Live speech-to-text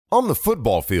On the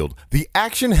football field, the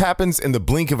action happens in the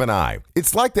blink of an eye.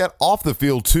 It's like that off the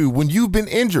field too when you've been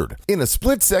injured. In a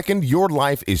split second, your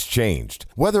life is changed.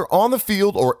 Whether on the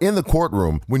field or in the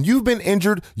courtroom, when you've been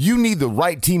injured, you need the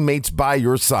right teammates by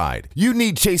your side. You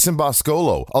need Chasen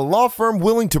Boscolo, a law firm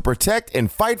willing to protect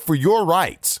and fight for your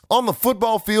rights. On the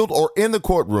football field or in the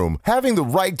courtroom, having the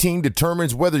right team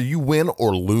determines whether you win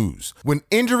or lose. When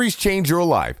injuries change your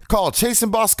life, call Chasen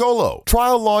Boscolo,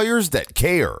 trial lawyers that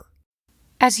care.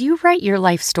 As you write your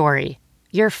life story,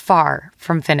 you're far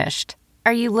from finished.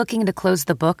 Are you looking to close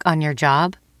the book on your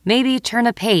job? Maybe turn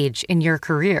a page in your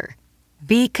career?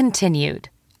 Be continued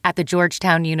at the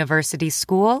Georgetown University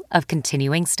School of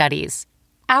Continuing Studies.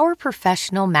 Our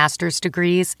professional master's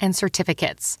degrees and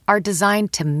certificates are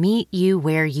designed to meet you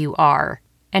where you are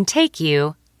and take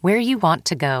you where you want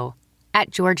to go. At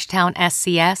Georgetown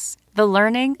SCS, the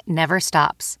learning never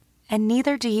stops, and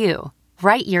neither do you.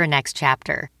 Write your next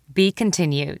chapter. Be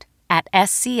continued at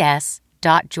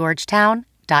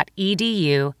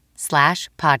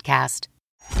scs.georgetown.edu/podcast.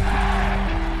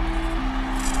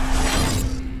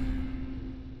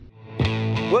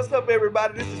 What's up,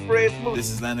 everybody? This is Fred Smoot. This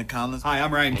is Landon Collins. Hi,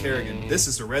 I'm Ryan Kerrigan. This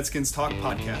is the Redskins Talk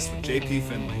Podcast with JP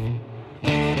Finley.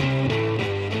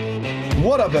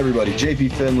 What up, everybody?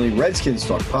 JP Finley, Redskins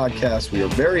Talk Podcast. We are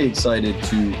very excited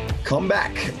to come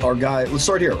back. Let's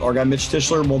start here. Our guy Mitch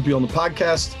Tischler won't be on the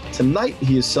podcast tonight.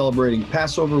 He is celebrating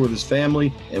Passover with his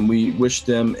family, and we wish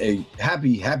them a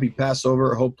happy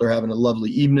Passover. Hope they're having a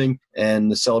lovely evening,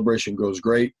 and the celebration goes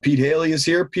great. Pete Haley is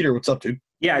here. Peter, what's up, dude?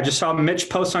 Yeah, I just saw Mitch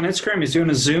post on Instagram. He's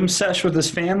doing a Zoom sesh with his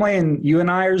family, and you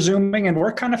and I are Zooming, and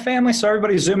we're kind of family, so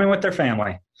everybody's Zooming with their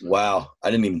family. Wow.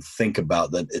 I didn't even think about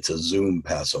that. It's a Zoom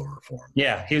Passover for him.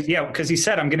 Yeah, because he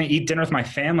said, I'm going to eat dinner with my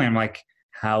family. I'm like,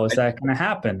 how is that going to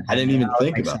happen? I didn't even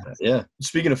think about that. Yeah.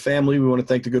 Speaking of family, we want to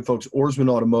thank the good folks, Oarsman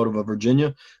Automotive of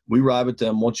Virginia. We ride with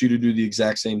them. Want you to do the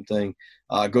exact same thing.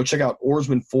 Go check out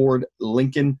Oarsman Ford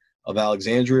Lincoln of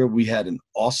Alexandria. We had an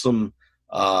awesome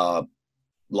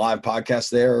live podcast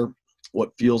there, what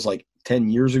feels like 10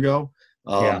 years ago.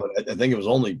 But I think it was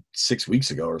only 6 weeks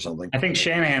ago or something. I think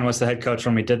Shanahan was the head coach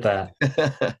when we did that.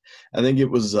 I think it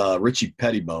was Richie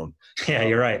Pettibone. Yeah,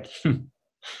 you're right.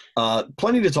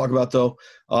 Plenty to talk about, though.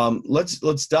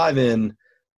 Let's dive in.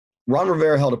 Ron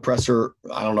Rivera held a presser.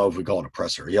 I don't know if we call it a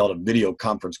presser. He held a video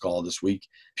conference call this week.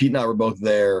 Pete and I were both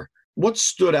there. What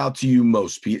stood out to you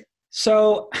most, Pete?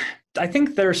 So I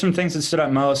think there are some things that stood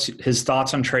out most. His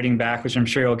thoughts on trading back, which I'm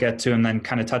sure you'll get to, and then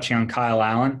kind of touching on Kyle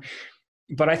Allen.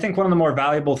 But I think one of the more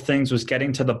valuable things was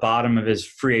getting to the bottom of his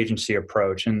free agency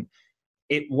approach. And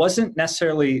it wasn't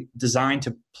necessarily designed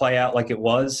to play out like it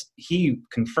was. He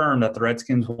confirmed that the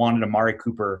Redskins wanted Amari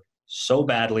Cooper so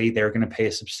badly they were going to pay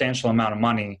a substantial amount of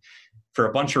money for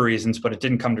a bunch of reasons, but it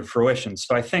didn't come to fruition.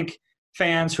 So I think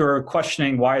fans who are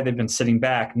questioning why they've been sitting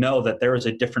back know that there was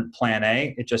a different plan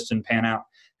A. It just didn't pan out.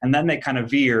 And then they kind of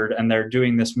veered, and they're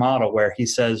doing this model where he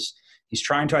says he's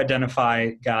trying to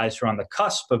identify guys who are on the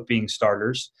cusp of being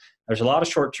starters. There's a lot of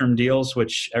short-term deals,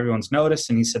 which everyone's noticed,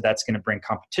 and he said that's going to bring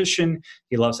competition.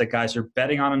 He loves that guys are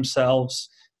betting on themselves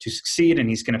to succeed, and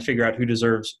he's going to figure out who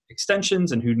deserves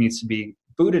extensions and who needs to be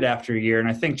booted after a year. And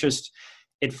I think just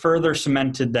it further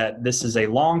cemented that this is a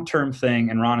long-term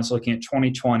thing, and Ron is looking at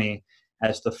 2020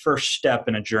 as the first step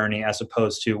in a journey, as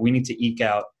opposed to we need to eke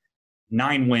out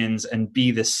 9 wins and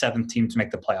be the 7th team to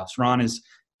make the playoffs. Ron is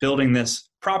building this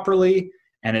properly,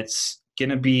 and it's going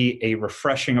to be a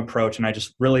refreshing approach. And I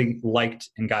just really liked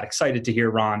and got excited to hear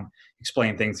Ron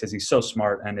explain things because he's so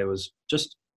smart, and it was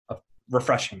just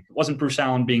refreshing. It wasn't Bruce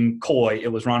Allen being coy. It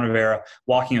was Ron Rivera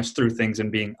walking us through things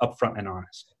and being upfront and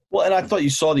honest. Well, and I thought you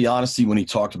saw the honesty when he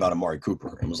talked about Amari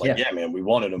Cooper and was like, yeah man, we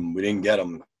wanted him. We didn't get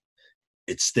him.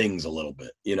 It stings a little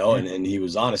bit, and he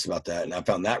was honest about that. And I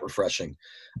found that refreshing.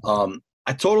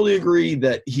 I totally agree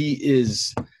that he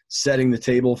is setting the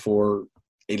table for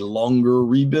a longer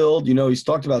rebuild. He's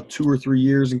talked about 2 or 3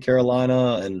 years in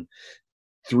Carolina and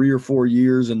 3 or 4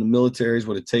 years in the military is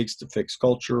what it takes to fix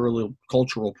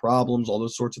cultural problems, all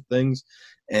those sorts of things.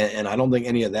 And I don't think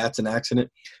any of that's an accident.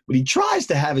 But he tries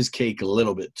to have his cake a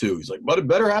little bit too. He's like, but it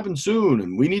better happen soon,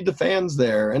 and we need the fans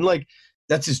there. And,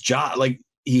 that's his job.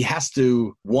 He has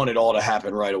to want it all to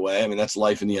happen right away. I mean, that's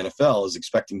life in the NFL, is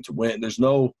expecting to win. There's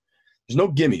no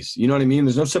gimmies. You know what I mean?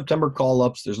 There's no September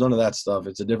call-ups. There's none of that stuff.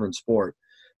 It's a different sport.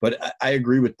 But I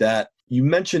agree with that. You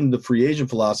mentioned the free agent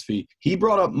philosophy. He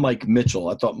brought up Mike Mitchell.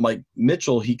 I thought Mike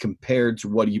Mitchell, he compared to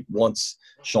what he wants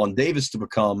Sean Davis to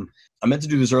become. I meant to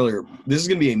do this earlier. This is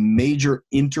going to be a major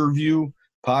interview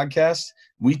podcast.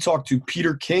 We talked to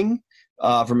Peter King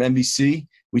from NBC.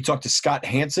 We talked to Scott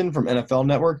Hansen from NFL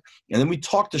Network. And then we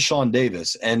talked to Sean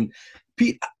Davis. And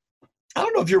Pete, I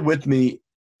don't know if you're with me.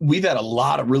 We've had a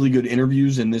lot of really good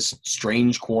interviews in this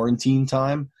strange quarantine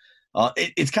time.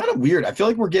 It's kind of weird. I feel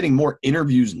like we're getting more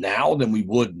interviews now than we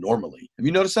would normally. Have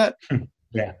you noticed that?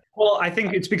 Yeah. Well, I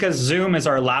think it's because Zoom is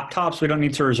our laptops. We don't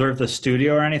need to reserve the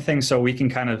studio or anything, so we can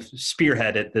kind of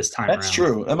spearhead it this time That's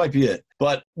around. true. That might be it.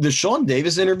 But the Sean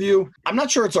Davis interview, I'm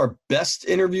not sure it's our best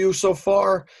interview so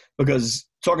far because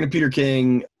talking to Peter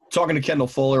King, talking to Kendall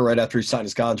Fuller right after he signed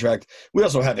his contract, we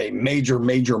also have a major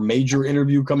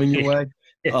interview coming your way.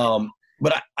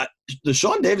 But the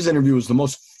Sean Davis interview was the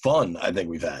most fun I think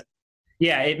we've had.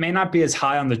 Yeah, it may not be as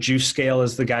high on the juice scale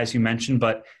as the guys you mentioned,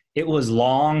 but it was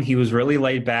long. He was really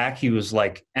laid back. He was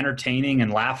like entertaining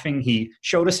and laughing. He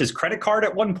showed us his credit card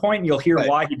at one point. And you'll hear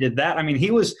why he did that. I mean,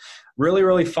 he was really,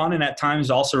 really fun and at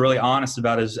times also really honest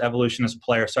about his evolution as a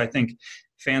player. So I think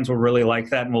fans will really like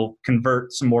that and will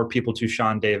convert some more people to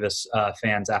Sean Davis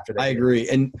fans after that. I agree.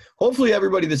 And hopefully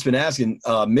everybody that's been asking,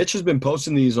 Mitch has been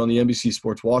posting these on the NBC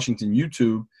Sports Washington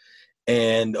YouTube.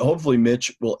 And hopefully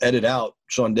Mitch will edit out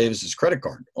Sean Davis's credit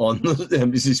card on the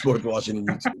NBC Sports Washington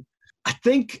YouTube. I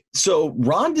think so.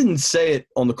 Ron didn't say it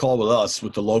on the call with us,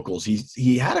 with the locals.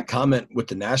 He had a comment with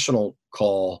the national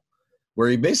call where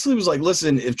he basically was like,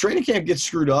 listen, if training camp gets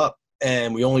screwed up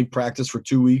and we only practice for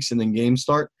 2 weeks and then games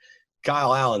start,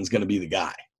 Kyle Allen's going to be the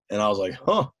guy. And I was like,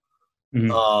 huh.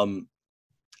 Mm-hmm.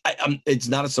 It's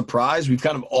not a surprise. We've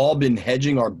kind of all been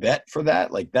hedging our bet for that.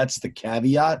 Like that's the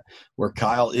caveat where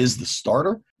Kyle is the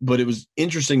starter. But it was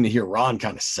interesting to hear Ron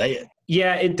kind of say it.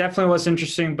 Yeah, it definitely was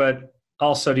interesting, but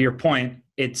also, to your point,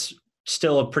 it's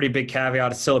still a pretty big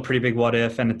caveat. It's still a pretty big what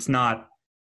if, and it's not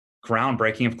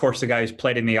groundbreaking. Of course, the guy who's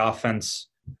played in the offense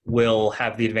will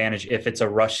have the advantage if it's a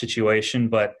rush situation,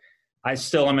 but I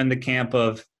still am in the camp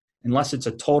of unless it's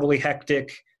a totally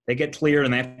hectic, they get cleared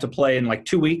and they have to play in like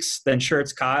 2 weeks, then sure,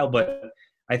 it's Kyle. But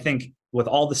I think with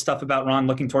all the stuff about Ron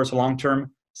looking towards the long term,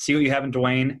 see what you have in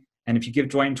Dwayne. And if you give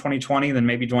Dwayne 2020, then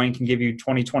maybe Dwayne can give you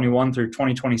 2021 through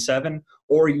 2027.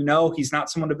 Or he's not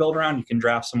someone to build around. You can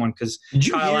draft someone because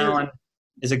Kyle Allen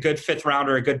is a good fifth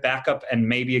rounder, a good backup, and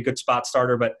maybe a good spot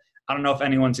starter. But I don't know if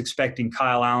anyone's expecting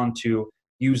Kyle Allen to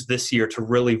use this year to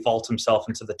really vault himself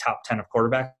into the top 10 of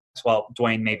quarterbacks, while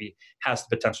Dwayne maybe has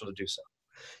the potential to do so.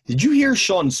 Did you hear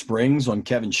Sean Springs on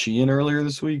Kevin Sheehan earlier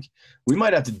this week? We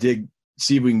might have to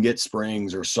see if we can get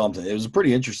Springs or something. It was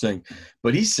pretty interesting.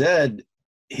 But he said –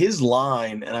 his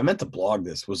line, and I meant to blog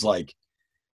this, was like,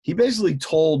 he basically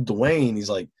told Dwayne, he's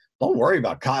like, don't worry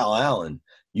about Kyle Allen.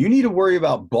 You need to worry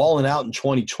about balling out in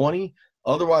 2020.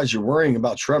 Otherwise, you're worrying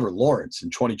about Trevor Lawrence in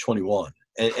 2021.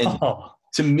 And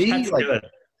to me, like, good.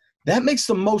 That makes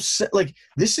the most sense. Like,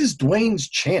 this is Dwayne's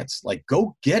chance. Like,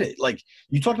 go get it. Like,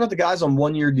 you talked about the guys on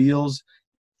one-year deals.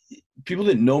 People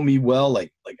didn't know me well,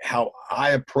 like how I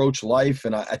approach life.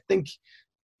 And I think –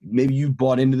 maybe you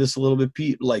bought into this a little bit,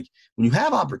 Pete. Like when you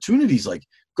have opportunities, like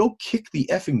go kick the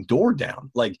effing door down.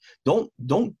 Like don't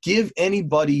give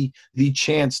anybody the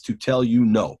chance to tell you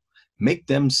no. Make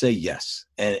them say yes.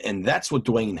 And that's what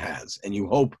Dwayne has. And you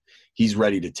hope he's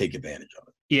ready to take advantage of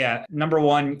it. Yeah. Number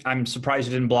one, I'm surprised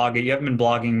you didn't blog it. You haven't been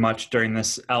blogging much during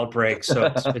this outbreak, so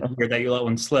it's weird that you let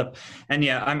one slip. And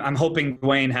yeah, I'm hoping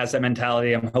Dwayne has that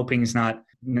mentality. I'm hoping he's not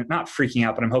freaking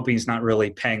out, but I'm hoping he's not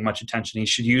really paying much attention. He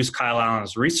should use Kyle Allen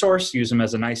as a resource, use him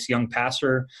as a nice young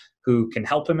passer who can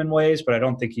help him in ways, but I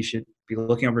don't think he should be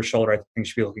looking over his shoulder. I think he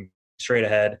should be looking straight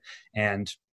ahead and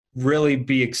really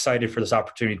be excited for this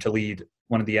opportunity to lead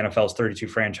one of the NFL's 32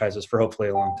 franchises for hopefully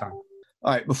a long time.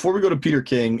 All right, before we go to Peter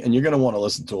King, and you're going to want to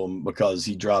listen to him because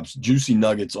he drops juicy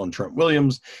nuggets on Trent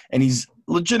Williams, and he's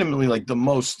legitimately like the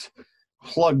most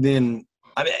plugged in.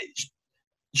 I mean,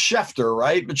 Schefter,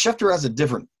 right? But Schefter has a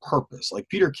different purpose. Like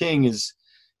Peter King is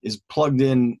plugged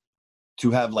in to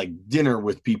have like dinner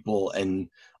with people and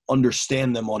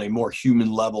understand them on a more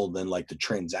human level than like the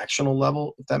transactional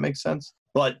level, if that makes sense.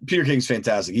 But Peter King's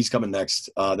fantastic. He's coming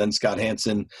next. Then Scott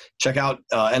Hanson. Check out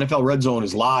NFL Red Zone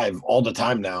is live all the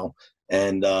time now.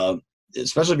 And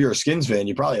especially if you're a Skins fan,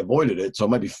 you probably avoided it. So it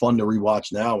might be fun to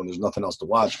rewatch now when there's nothing else to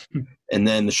watch. And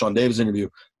then the Sean Davis interview.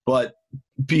 But,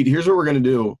 Pete, here's what we're going to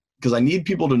do, because I need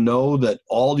people to know that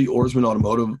all the Oarsman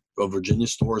Automotive of Virginia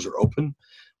stores are open.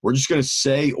 We're just going to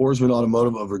say Oarsman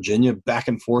Automotive of Virginia back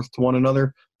and forth to one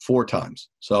another 4 times.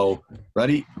 So,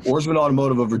 ready? Oarsman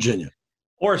Automotive of Virginia.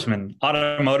 Oarsman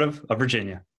Automotive of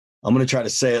Virginia. I'm going to try to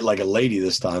say it like a lady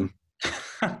this time.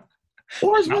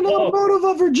 Oarsman Automotive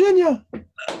of Virginia.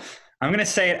 I'm going to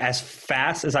say it as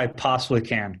fast as I possibly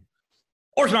can.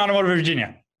 Oarsman Automotive of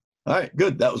Virginia. All right,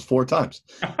 good. That was 4 times.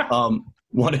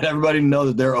 Wanted everybody to know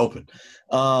that they're open.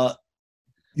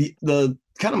 The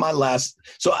kind of my last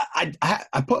 – so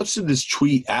I posted this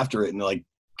tweet after it and like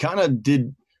kind of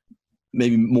did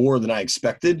maybe more than I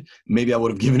expected. Maybe I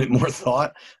would have given it more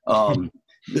thought.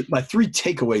 My 3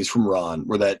 takeaways from Ron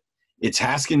were that it's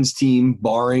Haskins' team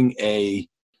barring a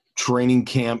training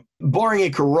camp, barring a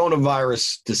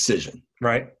coronavirus decision.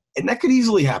 Right. And that could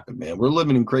easily happen, man. We're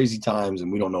living in crazy times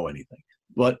and we don't know anything.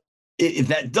 But if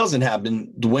that doesn't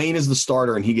happen, Dwayne is the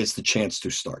starter and he gets the chance to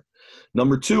start.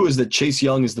 Number 2 is that Chase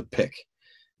Young is the pick.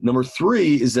 Number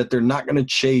 3 is that they're not going to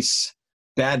chase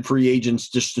bad free agents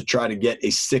just to try to get a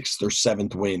 6th or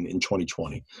 7th win in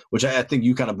 2020, which I think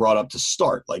you kind of brought up to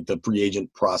start, like the free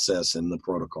agent process and the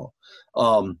protocol.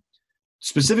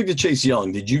 Specific to Chase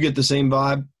Young, did you get the same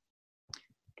vibe?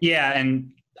 Yeah,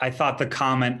 and I thought the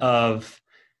comment of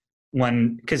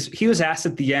because he was asked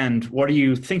at the end, what are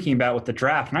you thinking about with the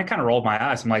draft? And I kind of rolled my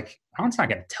eyes. I'm like, Ron's not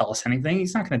going to tell us anything.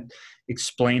 He's not going to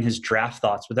explain his draft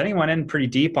thoughts. But then he went in pretty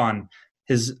deep on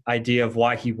his idea of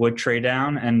why he would trade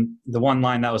down. And the one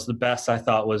line that was the best, I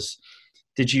thought, was,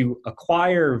 did you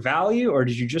acquire value or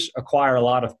did you just acquire a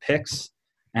lot of picks?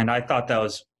 And I thought that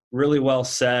was really well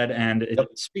said. And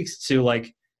it speaks to,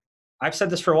 like, I've said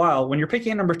this for a while, when you're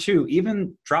picking at number 2,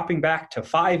 even dropping back to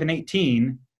 5 and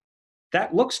 18,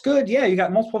 that looks good. Yeah, you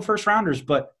got multiple first rounders,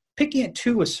 but picking at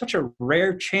 2 is such a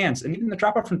rare chance. And even the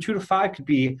drop up from 2 to 5 could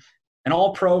be an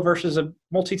all-pro versus a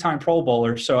multi-time Pro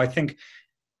Bowler. So I think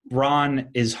Ron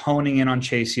is honing in on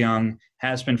Chase Young,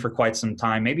 has been for quite some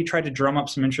time. Maybe tried to drum up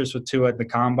some interest with Tua at the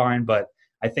Combine, but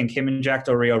I think him and Jack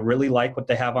Del Rio really like what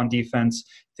they have on defense.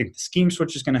 I think the scheme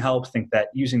switch is going to help. I think that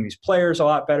using these players a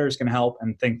lot better is going to help,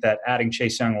 and think that adding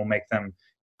Chase Young will make them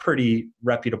pretty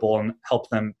reputable and help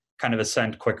them kind of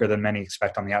ascend quicker than many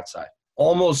expect on the outside.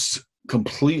 Almost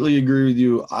completely agree with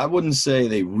you. I wouldn't say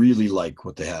they really like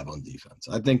what they have on defense.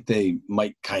 I think they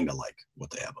might kind of like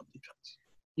what they have on defense.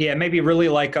 Yeah, maybe really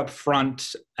like up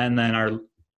front and then are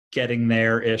getting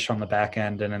there-ish on the back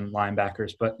end and in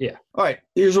linebackers. But, yeah. All right,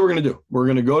 here's what we're going to do. We're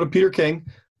going to go to Peter King,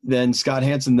 then Scott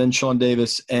Hanson, then Sean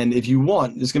Davis. And if you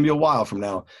want, it's going to be a while from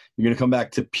now, you're going to come back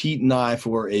to Pete and I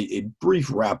for a brief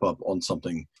wrap-up on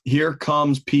something. Here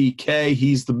comes PK.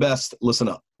 He's the best. Listen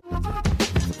up.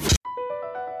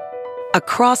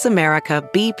 Across America,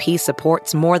 BP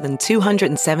supports more than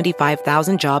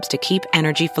 275,000 jobs to keep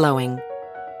energy flowing.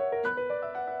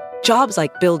 Jobs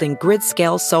like building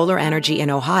grid-scale solar energy in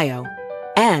Ohio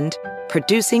and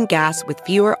producing gas with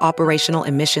fewer operational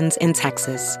emissions in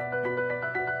Texas.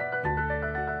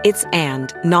 It's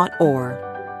and, not or.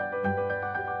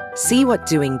 See what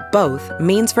doing both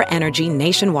means for energy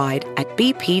nationwide at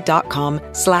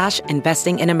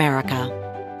bp.com/investing in America.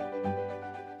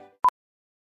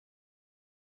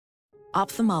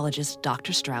 Ophthalmologist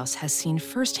Dr. Strauss has seen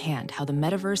firsthand how the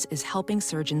metaverse is helping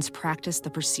surgeons practice the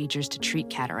procedures to treat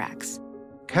cataracts.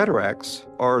 Cataracts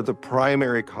are the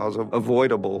primary cause of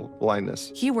avoidable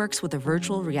blindness. He works with a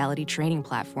virtual reality training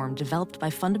platform developed by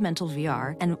Fundamental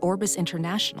VR and Orbis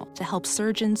International to help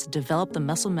surgeons develop the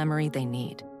muscle memory they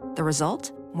need. The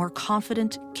result? More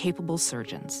confident, capable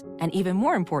surgeons. And even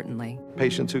more importantly,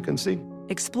 patients who can see.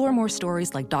 Explore more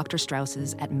stories like Dr.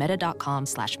 Strauss's at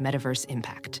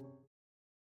meta.com/metaverseimpact.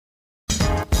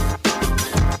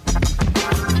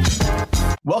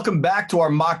 Welcome back to our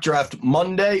Mock Draft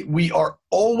Monday. We are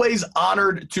always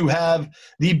honored to have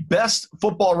the best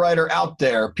football writer out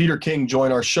there, Peter King,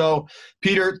 join our show.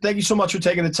 Peter, thank you so much for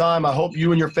taking the time. I hope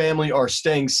you and your family are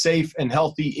staying safe and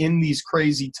healthy in these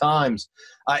crazy times.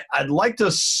 I'd like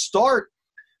to start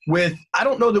with, I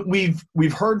don't know that we've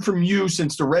heard from you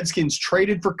since the Redskins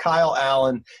traded for Kyle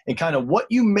Allen, and kind of what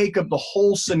you make of the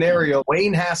whole scenario,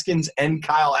 Dwayne Haskins and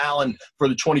Kyle Allen for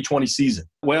the 2020 season.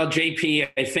 Well, JP,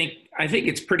 I think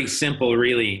it's pretty simple,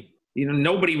 really. You know,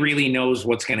 nobody really knows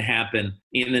what's going to happen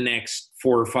in the next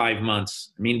 4 or 5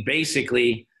 months. I mean,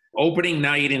 basically, opening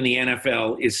night in the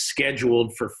NFL is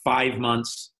scheduled for 5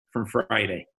 months from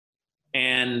Friday.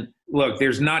 And look,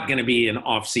 there's not going to be an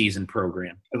off-season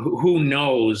program. Who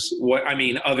knows what, I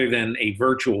mean, other than a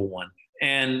virtual one.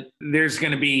 And there's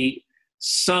going to be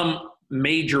some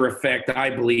major effect, I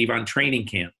believe, on training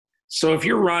camp. So if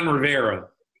you're Ron Rivera,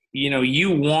 you know,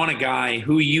 you want a guy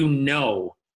who you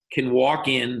know can walk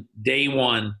in day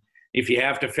one. If you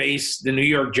have to face the New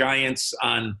York Giants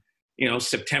on, you know,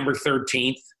 September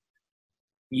 13th,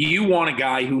 you want a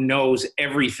guy who knows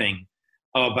everything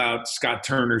about Scott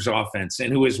Turner's offense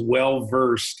and who is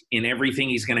well-versed in everything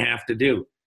he's going to have to do.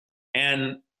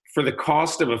 And for the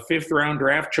cost of a 5th-round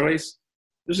draft choice,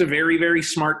 it was a very, very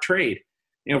smart trade.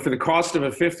 You know, for the cost of a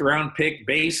 5th-round pick,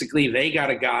 basically they got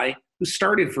a guy who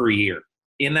started for a year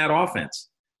in that offense.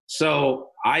 So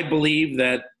I believe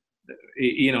that,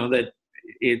 you know, that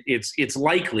it's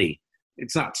likely.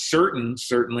 It's not certain,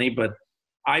 certainly, but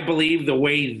I believe the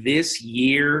way this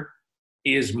year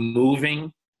is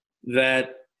moving,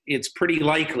 that it's pretty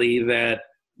likely that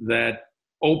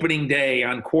opening day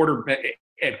at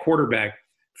quarterback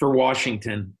for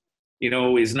Washington,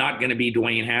 is not going to be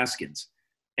Dwayne Haskins.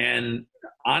 And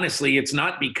honestly, it's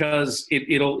not because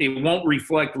it won't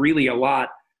reflect really a lot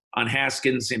on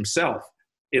Haskins himself.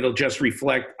 It'll just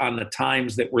reflect on the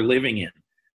times that we're living in.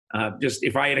 Just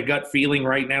if I had a gut feeling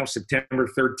right now, September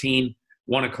 13,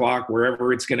 1 o'clock,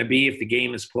 wherever it's going to be, if the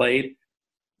game is played,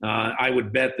 I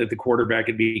would bet that the quarterback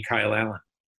would be Kyle Allen.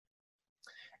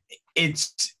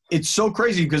 It's so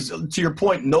crazy because, to your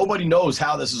point, nobody knows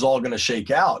how this is all going to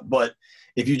shake out. But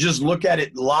if you just look at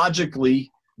it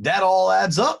logically, that all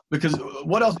adds up, because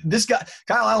what else? This guy,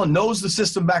 Kyle Allen, knows the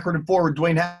system backward and forward.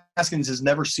 Dwayne Haskins has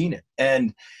never seen it.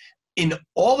 And in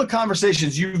all the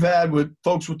conversations you've had with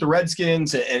folks with the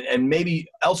Redskins and maybe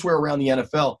elsewhere around the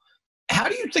NFL, how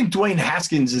do you think Dwayne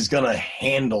Haskins is going to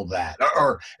handle that?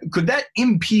 Or could that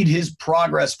impede his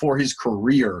progress for his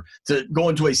career to go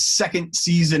into a second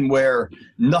season where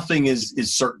nothing is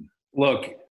certain?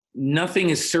 Look, nothing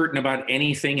is certain about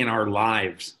anything in our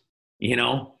lives.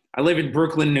 I live in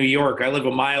Brooklyn, New York. I live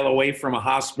a mile away from a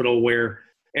hospital where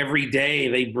every day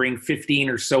they bring 15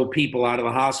 or so people out of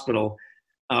the hospital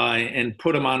and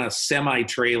put them on a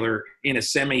semi-trailer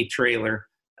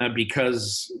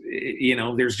because,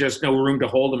 there's just no room to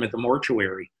hold them at the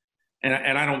mortuary.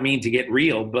 And I don't mean to get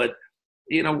real, but,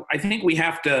 I think we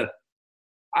have to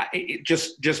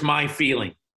just my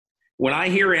feeling. When I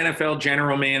hear NFL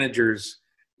general managers,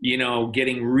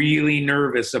 getting really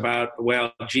nervous about,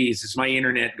 well, geez, is my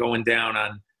internet going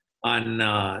down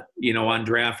on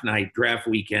draft night, draft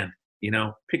weekend,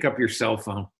 pick up your cell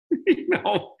phone.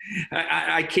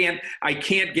 I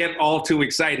can't get all too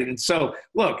excited. And so,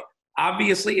 look,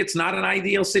 obviously it's not an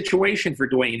ideal situation for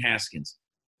Dwayne Haskins,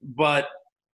 but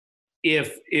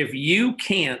if you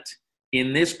can't,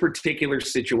 in this particular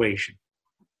situation,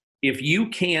 if you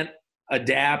can't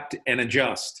adapt and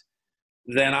adjust,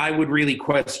 then I would really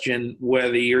question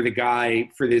whether you're the guy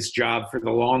for this job for the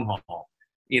long haul.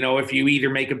 If you either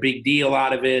make a big deal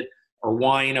out of it or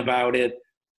whine about it,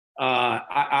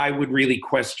 I would really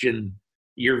question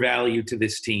your value to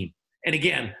this team. And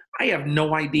again, I have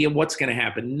no idea what's going to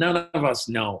happen. None of us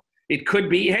know. It could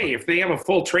be, hey, if they have a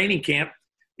full training camp,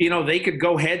 they could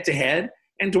go head to head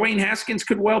and Dwayne Haskins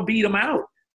could well beat them out.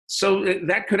 So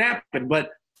that could happen. But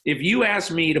if you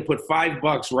ask me to put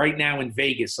 $5 right now in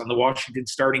Vegas on the Washington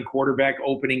starting quarterback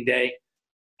opening day,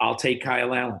 I'll take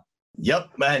Kyle Allen. Yep,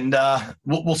 and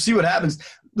we'll see what happens.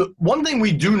 The one thing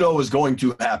we do know is going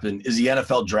to happen is the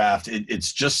NFL draft.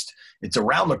 It's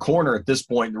around the corner at this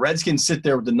point. The Redskins sit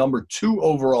there with the number 2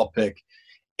 overall pick.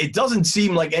 It doesn't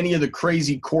seem like any of the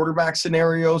crazy quarterback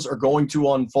scenarios are going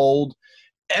to unfold.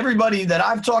 Everybody that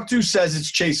I've talked to says it's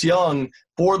Chase Young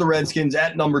for the Redskins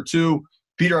at number 2.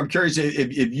 Peter, I'm curious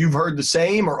if you've heard the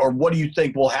same, or what do you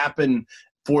think will happen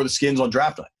for the Skins on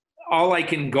draft night? All I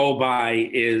can go by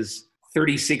is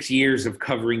 36 years of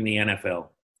covering the NFL.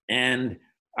 And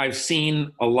I've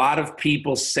seen a lot of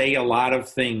people say a lot of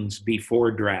things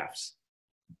before drafts.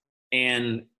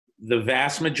 And the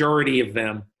vast majority of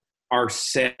them are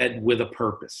said with a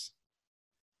purpose.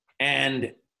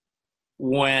 And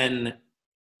when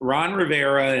Ron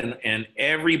Rivera and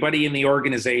everybody in the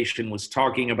organization was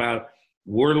talking about,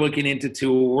 we're looking into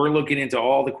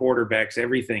all the quarterbacks,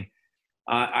 everything,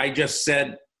 I just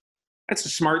said, that's a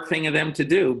smart thing of them to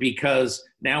do, because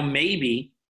now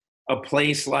maybe a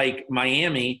place like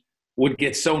Miami would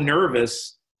get so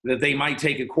nervous that they might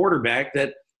take a quarterback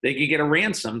that they could get a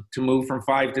ransom to move from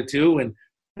 5 to 2, and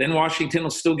then Washington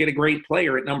will still get a great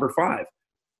player at number 5.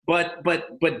 But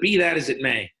be that as it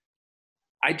may,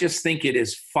 I just think it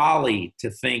is folly to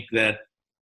think that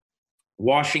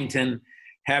Washington,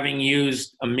 having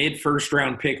used a mid-first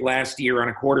round pick last year on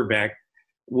a quarterback,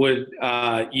 would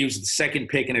use the second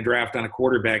pick in a draft on a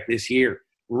quarterback this year,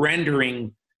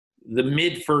 rendering the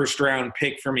mid-first round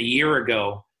pick from a year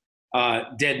ago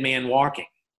dead man walking.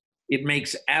 It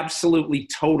makes absolutely,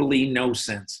 totally no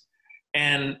sense.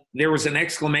 And there was an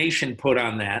exclamation put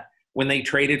on that when they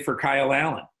traded for Kyle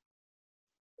Allen.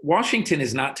 Washington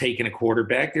is not taking a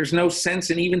quarterback. There's no sense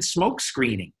in even smoke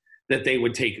screening that they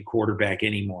would take a quarterback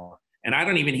anymore. And I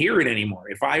don't even hear it anymore.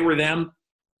 If I were them,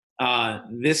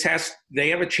 they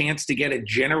have a chance to get a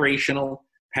generational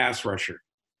pass rusher.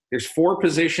 There's 4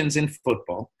 positions in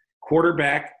football: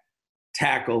 quarterback,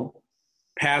 tackle,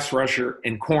 pass rusher,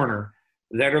 and corner,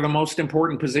 that are the most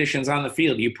important positions on the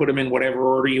field. You put them in whatever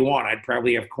order you want. I'd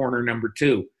probably have corner number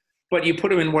 2. But you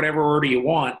put them in whatever order you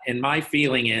want, and my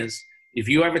feeling is if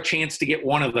you have a chance to get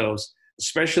one of those,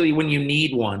 especially when you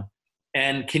need one,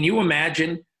 and can you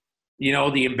imagine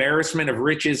the embarrassment of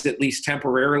riches, at least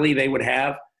temporarily, they would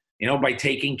have, by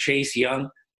taking Chase Young,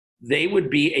 they would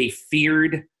be a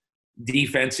feared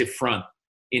defensive front,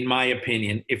 in my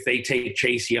opinion, if they take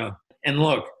Chase Young. And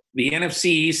look, the NFC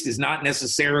East is not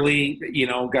necessarily,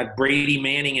 got Brady,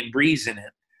 Manning, and Breeze in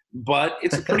it, but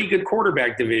it's a pretty good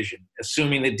quarterback division,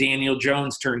 assuming that Daniel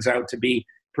Jones turns out to be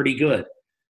pretty good.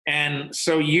 And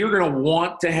so you're going to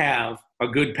want to have a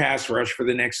good pass rush for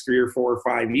the next 3 or 4 or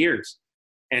 5 years.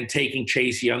 And taking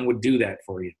Chase Young would do that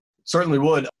for you. Certainly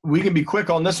would. We can be quick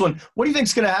on this one. What do you think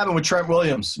is going to happen with Trent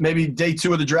Williams? Maybe day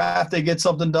 2 of the draft, they get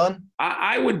something done?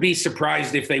 I would be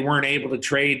surprised if they weren't able to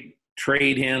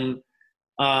trade him.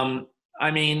 I'd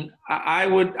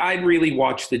really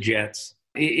watch the Jets.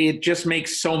 It just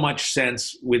makes so much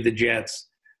sense with the Jets.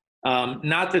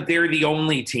 Not that they're the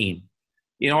only team.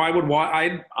 I'd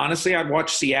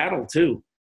watch Seattle too.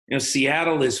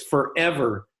 Seattle is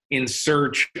forever in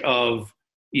search of,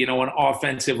 an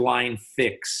offensive line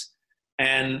fix.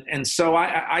 And so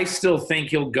I still think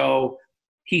he'll go.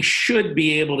 He should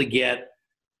be able to get,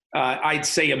 I'd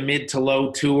say, a mid to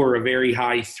low 2 or a very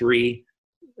high 3.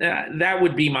 That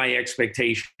would be my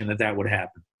expectation that would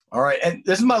happen. All right, and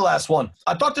this is my last one.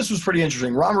 I thought this was pretty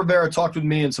interesting. Ron Rivera talked with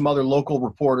me and some other local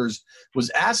reporters, was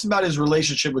asked about his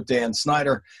relationship with Dan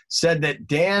Snyder, said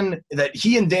that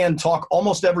he and Dan talk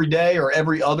almost every day or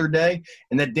every other day,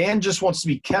 and that Dan just wants to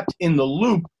be kept in the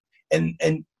loop, and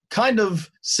kind of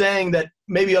saying that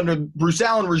maybe under Bruce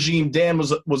Allen regime, Dan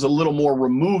was a little more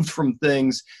removed from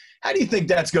things. How do you think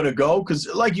that's going to go? Because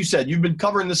like you said, you've been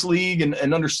covering this league and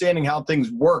understanding how things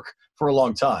work for a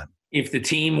long time. If the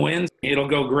team wins, it'll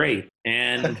go great.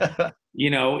 And,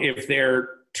 if they're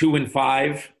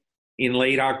 2-5 in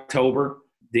late October,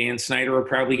 Dan Snyder will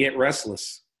probably get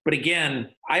restless. But again,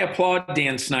 I applaud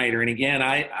Dan Snyder. And again,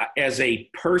 I as a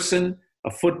person,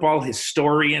 a football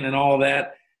historian and all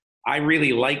that, I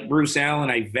really like Bruce Allen.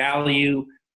 I value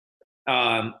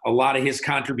a lot of his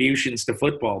contributions to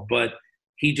football, but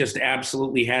he just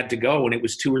absolutely had to go. And it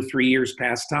was 2 or 3 years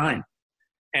past time.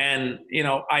 And,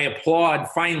 I applaud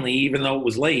finally, even though it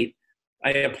was late,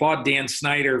 I applaud Dan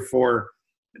Snyder for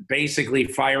basically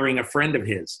firing a friend of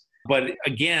his. But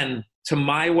again, to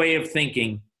my way of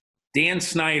thinking, Dan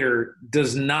Snyder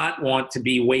does not want to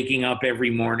be waking up every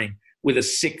morning with a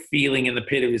sick feeling in the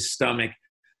pit of his stomach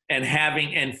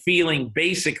and feeling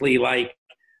basically like,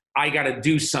 I got to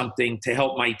do something to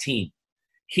help my team.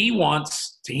 He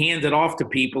wants to hand it off to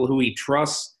people who he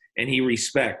trusts and he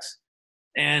respects.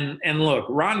 And look,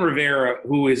 Ron Rivera,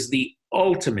 who is the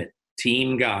ultimate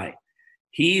team guy,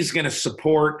 he's going to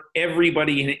support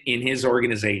everybody in his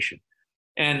organization.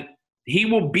 And he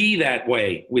will be that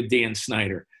way with Dan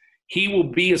Snyder. He will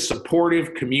be a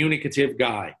supportive, communicative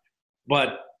guy.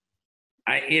 But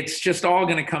it's just all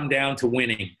going to come down to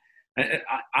winning.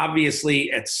 Obviously,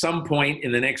 at some point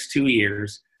in the next 2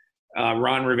 years,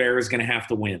 Ron Rivera is going to have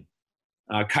to win.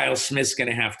 Kyle Smith's going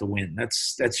to have to win.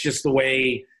 That's just the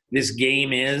way this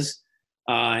game is,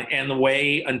 and the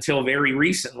way until very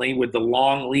recently with the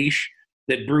long leash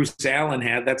that Bruce Allen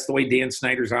had, that's the way Dan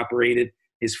Snyder's operated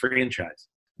his franchise.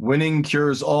 Winning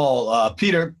cures all.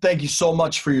 Peter, thank you so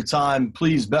much for your time.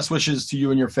 Please, best wishes to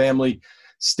you and your family.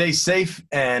 Stay safe,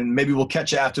 and maybe we'll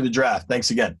catch you after the draft. Thanks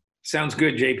again. Sounds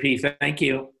good, JP. Thank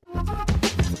you.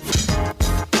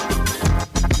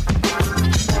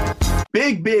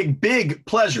 Big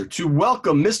pleasure to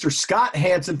welcome Mr. Scott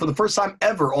Hanson for the first time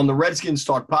ever on the Redskins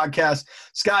Talk podcast.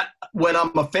 Scott, when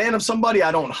I'm a fan of somebody,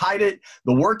 I don't hide it.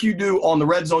 The work you do on the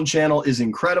Red Zone channel is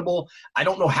incredible. I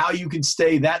don't know how you can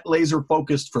stay that laser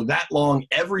focused for that long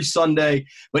every Sunday,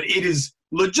 but it is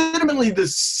legitimately the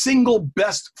single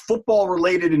best football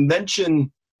related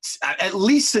invention, at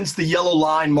least since the yellow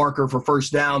line marker for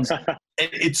first downs. And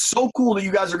it's so cool that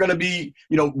you guys are going to be,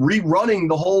 rerunning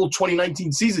the whole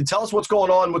 2019 season. Tell us what's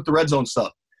going on with the Red Zone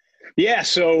stuff. Yeah,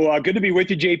 so good to be with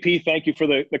you, JP. Thank you for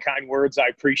the kind words. I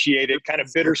appreciate it. Kind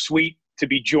of bittersweet to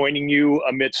be joining you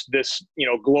amidst this,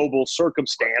 global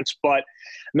circumstance. But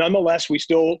nonetheless, we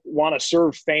still want to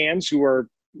serve fans who are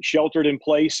sheltered in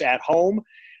place at home.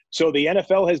 So the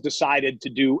NFL has decided to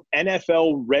do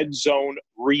NFL Red Zone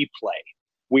Replay.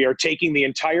 We are taking the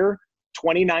entire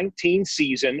 2019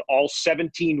 season, all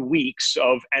 17 weeks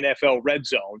of NFL Red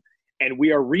Zone, and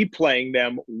we are replaying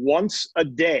them once a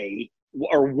day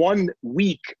or 1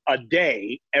 week a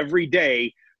day, every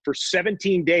day for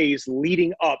 17 days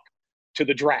leading up to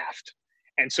the draft.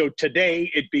 And so today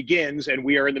it begins, and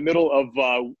we are in the middle of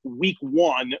week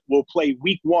 1. We'll play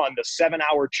week 1, the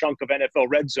 7-hour chunk of NFL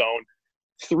Red Zone,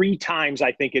 3 times,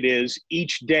 I think it is,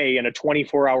 each day in a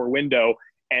 24-hour window,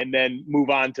 and then move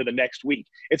on to the next week.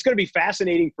 It's going to be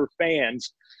fascinating for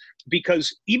fans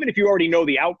because even if you already know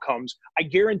the outcomes, I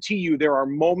guarantee you there are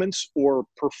moments or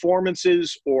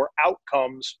performances or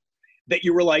outcomes that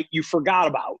you were like, you forgot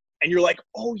about. And you're like,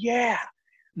 oh, yeah,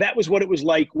 that was what it was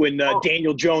like when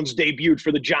Daniel Jones debuted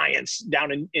for the Giants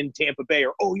down in Tampa Bay.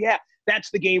 Or, oh, yeah,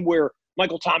 that's the game where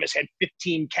Michael Thomas had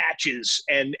 15 catches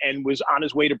and was on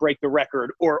his way to break the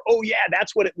record. Or, oh, yeah,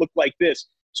 that's what it looked like this.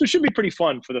 So it should be pretty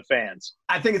fun for the fans.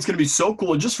 I think it's going to be so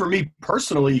cool. And just for me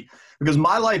personally, because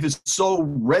my life is so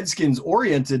Redskins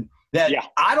oriented that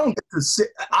I don't get to sit.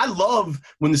 I love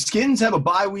when the Skins have a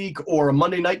bye week or a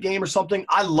Monday night game or something.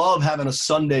 I love having a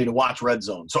Sunday to watch Red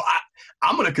Zone. So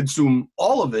I'm going to consume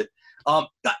all of it.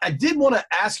 I did want to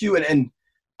ask you, and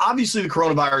obviously the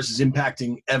coronavirus is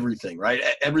impacting everything, right?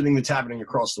 Everything that's happening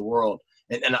across the world.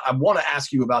 And I want to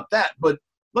ask you about that. But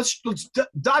let's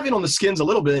dive in on the Skins a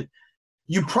little bit.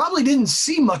 You probably didn't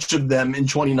see much of them in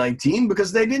 2019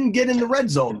 because they didn't get in the red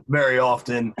zone very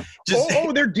often.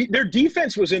 Their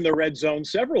defense was in the red zone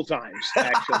several times,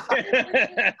 actually.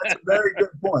 That's a very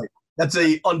good point. That's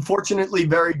a unfortunately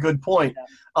very good point.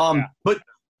 But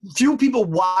few people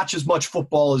watch as much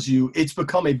football as you. It's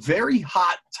become a very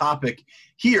hot topic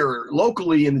here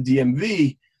locally in the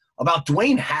DMV about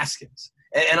Dwayne Haskins.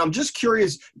 And I'm just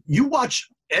curious, you watch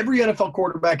every NFL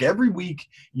quarterback every week.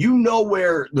 You know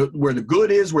where the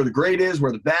good is, where the great is,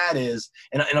 where the bad is.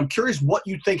 And I'm curious what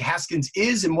you think Haskins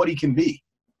is and what he can be.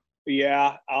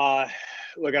 Yeah.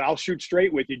 Look, I'll shoot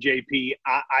straight with you, JP.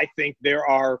 I think there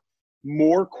are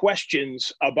more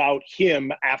questions about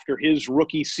him after his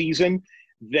rookie season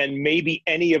than maybe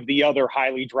any of the other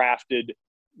highly drafted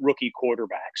rookie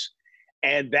quarterbacks.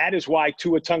 And that is why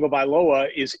Tua Tagovailoa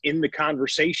is in the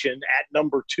conversation at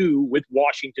number 2 with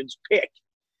Washington's pick.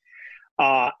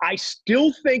 I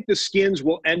still think the Skins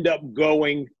will end up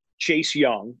going Chase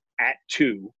Young at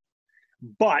 2,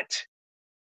 but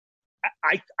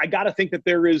I got to think that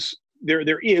there is,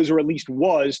 or at least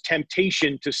was,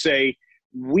 temptation to say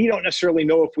we don't necessarily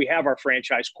know if we have our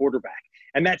franchise quarterback,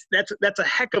 and that's a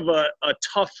heck of a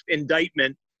tough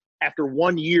indictment after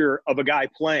 1 year of a guy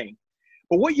playing.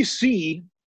 But what you see,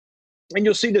 and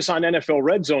you'll see this on NFL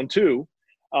Red Zone too,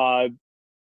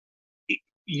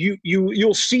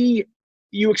 you'll see.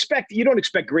 You don't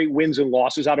expect great wins and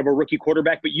losses out of a rookie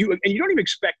quarterback, but you don't even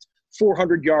expect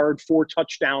 400-yard,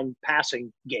 4-touchdown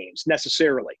passing games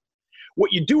necessarily.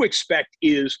 What you do expect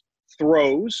is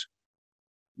throws,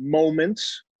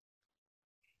 moments,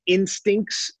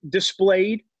 instincts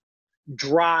displayed,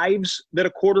 drives that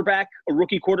a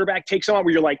rookie quarterback takes on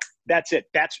where you're like, that's it.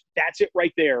 That's it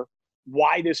right there.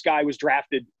 Why this guy was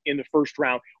drafted in the first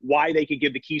round, why they could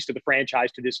give the keys to the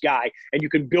franchise to this guy, and you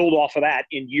can build off of that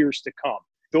in years to come.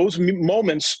 Those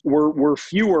moments were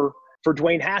fewer for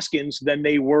Dwayne Haskins than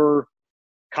they were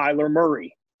Kyler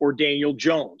Murray or Daniel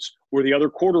Jones or the other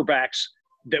quarterbacks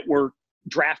that were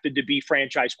drafted to be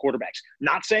franchise quarterbacks.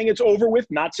 Not saying it's over with,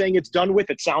 not saying it's done with.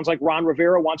 It sounds like Ron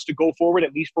Rivera wants to go forward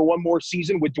at least for one more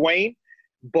season with Dwayne,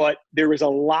 but there is a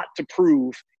lot to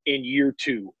prove in year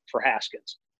 2 for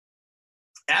Haskins.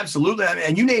 Absolutely.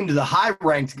 and you named the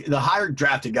higher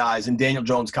drafted guys in Daniel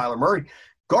Jones, Kyler Murray.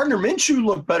 Gardner Minshew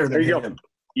looked better than him. Go.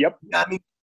 Yep. I mean,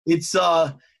 it's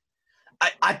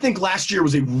I think last year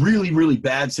was a really, really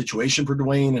bad situation for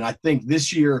Dwayne, and I think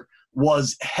this year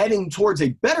was heading towards a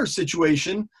better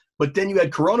situation, but then you had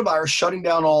coronavirus shutting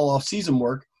down all off-season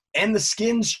work, and the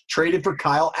Skins traded for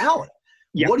Kyle Allen.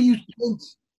 Yep. What do you think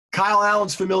Kyle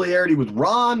Allen's familiarity with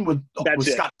Ron, with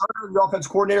Scott Turner, the offense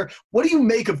coordinator? What do you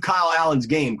make of Kyle Allen's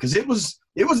game? Because it was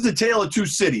the tale of two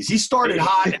cities. He started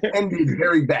hot and ended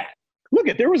very bad. Look,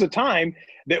 there was a time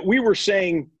that we were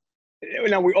saying –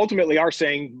 now we ultimately are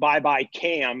saying bye-bye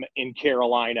Cam in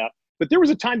Carolina, but there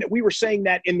was a time that we were saying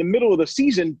that in the middle of the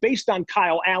season based on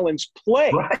Kyle Allen's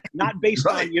play, not based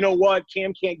on, you know what,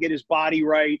 Cam can't get his body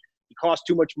right, he costs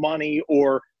too much money,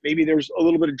 or maybe there's a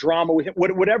little bit of drama with him.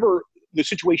 Whatever the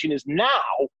situation is now,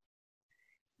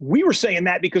 we were saying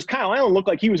that because Kyle Allen looked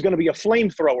like he was going to be a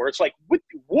flamethrower. It's like,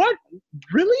 what?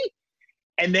 Really?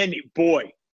 And then,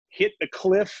 boy, hit the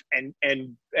cliff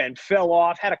and fell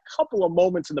off, had a couple of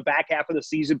moments in the back half of the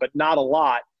season, but not a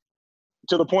lot,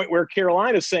 to the point where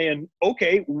Carolina's saying,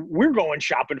 okay, we're going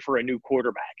shopping for a new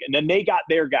quarterback. And then they got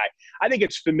their guy. I think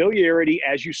it's familiarity,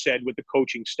 as you said, with the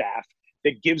coaching staff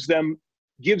that gives them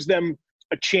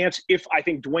a chance. If I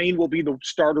think Dwayne will be the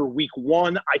starter week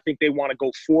 1, I think they want to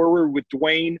go forward with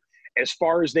Dwayne as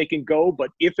far as they can go.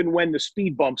 But if and when the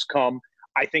speed bumps come,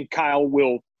 I think Kyle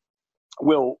will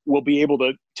be able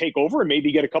to take over and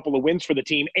maybe get a couple of wins for the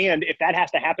team. And if that has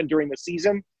to happen during the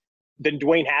season, then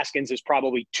Dwayne Haskins is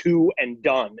probably 2 and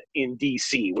done in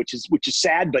DC, which is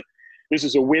sad, but this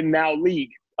is a win now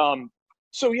league.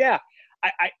 So yeah,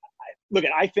 look,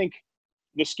 I think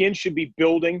the Skins should be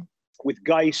building with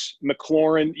Geis,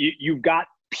 McLaurin. You've got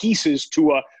pieces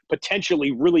to a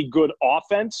potentially really good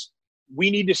offense.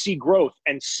 We need to see growth.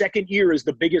 And second year is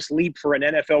the biggest leap for an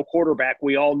NFL quarterback.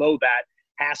 We all know that.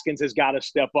 Haskins has got to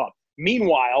step up.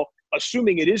 Meanwhile,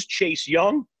 assuming it is Chase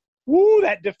Young,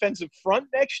 that defensive front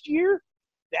next year,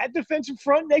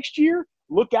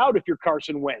 look out if you're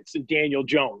Carson Wentz and Daniel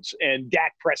Jones and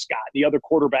Dak Prescott, the other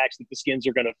quarterbacks that the Skins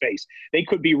are going to face. They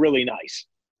could be really nice.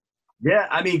 Yeah,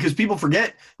 I mean, because people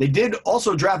forget, they did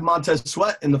also draft Montez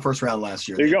Sweat in the first round last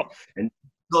year. There you go. And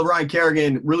Ryan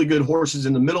Kerrigan, really good horses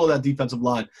in the middle of that defensive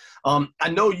line. I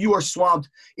know you are swamped.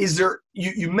 Is there –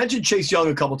 you mentioned Chase Young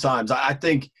a couple times. I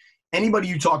think anybody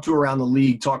you talk to around the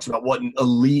league talks about what an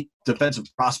elite defensive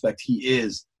prospect he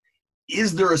is.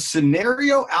 Is there a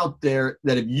scenario out there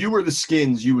that if you were the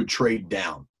Skins, you would trade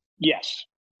down? Yes.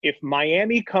 If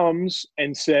Miami comes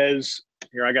and says,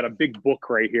 here, I got a big book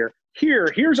right here.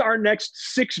 Here's our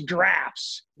next 6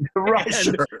 drafts. Right, and,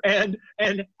 sure. And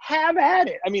have at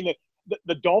it. I mean,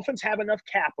 the Dolphins have enough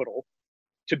capital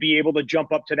to be able to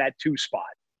jump up to that 2 spot.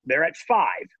 They're at 5.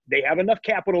 They have enough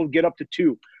capital to get up to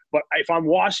 2. But if I'm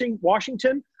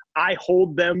Washington, I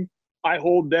hold them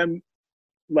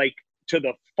like to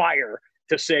the fire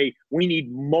to say we need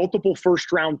multiple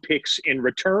first-round picks in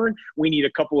return. We need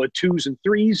a couple of 2s and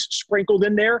 3s sprinkled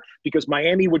in there because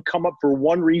Miami would come up for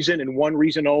one reason and one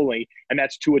reason only, and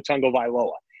that's Tua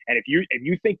Tagovailoa. And if you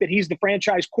think that he's the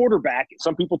franchise quarterback,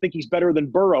 some people think he's better than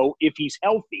Burrow if he's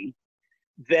healthy,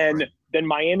 then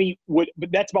Miami would –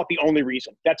 but that's about the only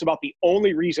reason. That's about the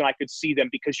only reason I could see them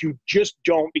because you just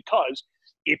don't – because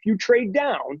if you trade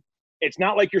down – it's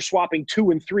not like you're swapping 2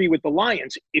 and 3 with the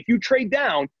Lions. If you trade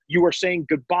down, you are saying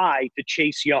goodbye to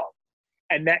Chase Young.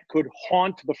 And that could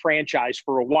haunt the franchise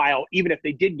for a while, even if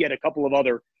they did get a couple of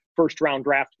other first-round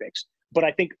draft picks. But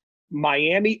I think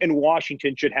Miami and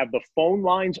Washington should have the phone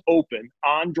lines open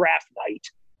on draft night.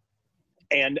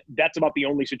 And that's about the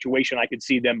only situation I could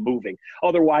see them moving.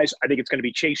 Otherwise, I think it's going to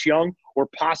be Chase Young or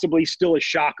possibly still a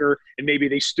shocker, and maybe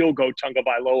they still go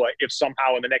Tagovailoa if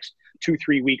somehow in the next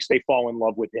 2-3 weeks they fall in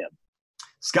love with him.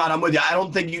 Scott, I'm with you. I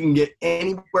don't think you can get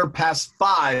anywhere past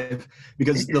 5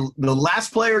 because the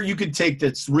last player you could take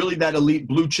that's really that elite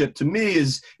blue chip to me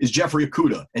is Jeffrey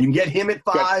Okudah. And you can get him at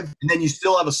 5, and then you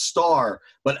still have a star.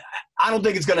 But I don't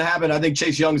think it's going to happen. I think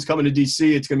Chase Young is coming to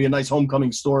D.C. It's going to be a nice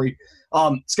homecoming story.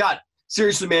 Scott,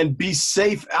 seriously, man, be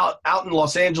safe out in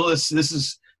Los Angeles. This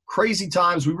is crazy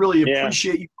times. We really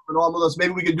appreciate you coming on with us.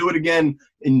 Maybe we can do it again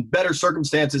in better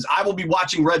circumstances. I will be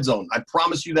watching Red Zone. I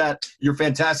promise you that. You're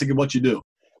fantastic at what you do.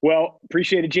 Well,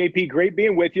 appreciate it, JP. Great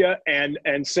being with you. And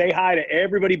say hi to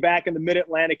everybody back in the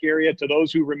Mid-Atlantic area, to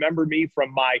those who remember me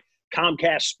from my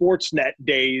Comcast Sportsnet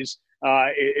days.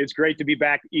 It's great to be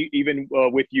back even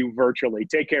with you virtually.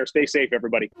 Take care. Stay safe,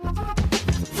 everybody.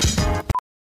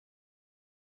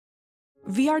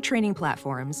 VR training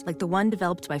platforms, like the one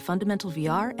developed by Fundamental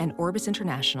VR and Orbis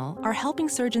International, are helping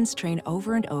surgeons train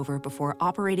over and over before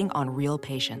operating on real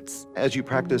patients. As you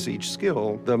practice each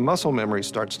skill, the muscle memory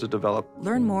starts to develop.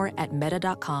 Learn more at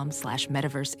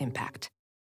meta.com/metaverseimpact.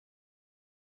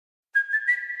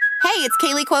 Hey, it's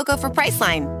Kaylee Cuoco for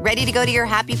Priceline. Ready to go to your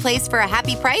happy place for a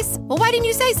happy price? Well, why didn't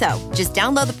you say so? Just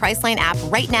download the Priceline app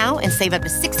right now and save up to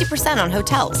 60% on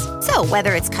hotels. So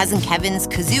whether it's Cousin Kevin's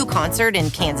Kazoo Concert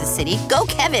in Kansas City, go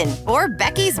Kevin, or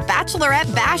Becky's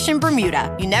Bachelorette Bash in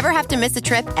Bermuda, you never have to miss a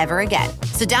trip ever again.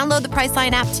 So download the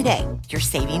Priceline app today. Your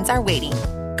savings are waiting.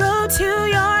 Go to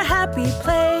your happy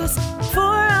place for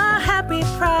a happy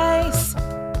price.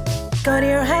 Go to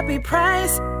your happy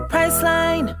price,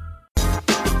 Priceline.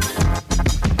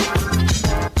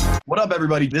 What up,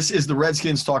 everybody? This is the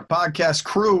Redskins Talk podcast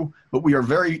crew, but we are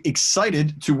very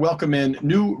excited to welcome in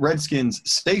new Redskins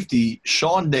safety,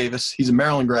 Sean Davis. He's a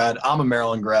Maryland grad. I'm a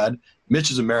Maryland grad.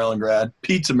 Mitch is a Maryland grad.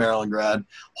 Pete's a Maryland grad.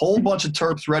 Whole bunch of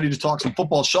Terps ready to talk some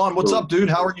football. Sean, what's up, dude?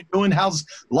 How are you doing? How's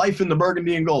life in the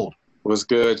burgundy and gold? What's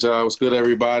good, y'all? What's good,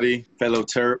 everybody? Fellow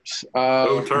Terps.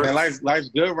 Man, life's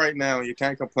good right now. You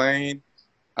can't complain.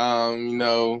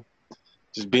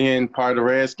 Just being part of the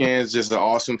Redskins, just an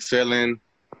awesome feeling.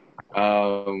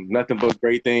 Nothing but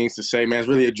great things to say, man. It's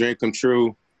really a dream come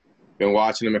true. Been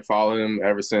watching them and following them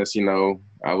ever since,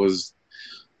 I was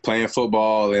playing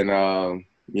football and,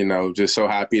 just so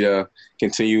happy to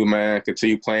continue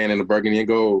playing in the burgundy and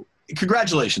gold.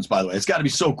 Congratulations, by the way. It's got to be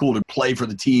so cool to play for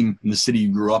the team in the city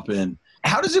you grew up in.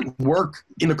 How does it work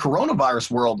in the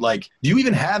coronavirus world? Like, do you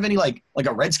even have any, like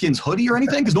a Redskins hoodie or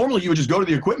anything? Because normally you would just go to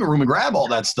the equipment room and grab all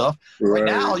that stuff. Right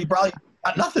now, you probably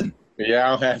got nothing. Yeah, I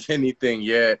don't have anything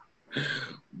yet.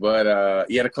 But,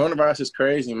 the coronavirus is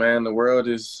crazy, man. The world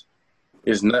is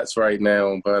it's nuts right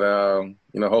now. But,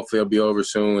 hopefully it'll be over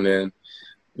soon and,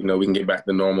 we can get back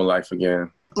to normal life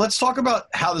again. Let's talk about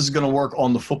how this is going to work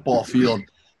on the football field.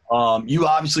 You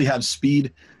obviously have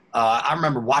speed. I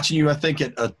remember watching you, I think,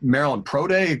 at a Maryland Pro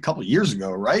Day a couple of years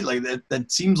ago, right? Like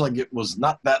that seems like it was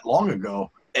not that long ago.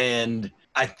 And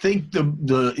I think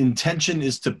the intention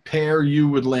is to pair you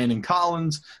with Landon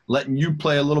Collins, letting you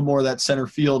play a little more of that center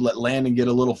field, let Landon get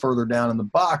a little further down in the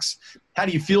box. How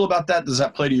do you feel about that? Does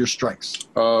that play to your strengths?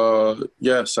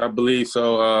 Yes, I believe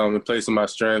so. It plays to my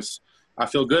strengths. I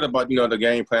feel good about, the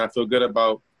game plan. I feel good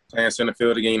about playing center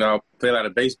field again. I play a lot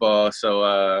of baseball,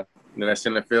 so that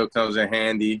center field comes in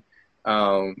handy.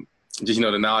 Just,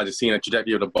 the knowledge of seeing the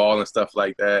trajectory of the ball and stuff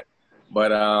like that.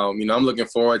 But, I'm looking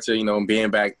forward to, being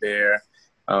back there,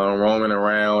 roaming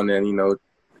around and,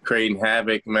 creating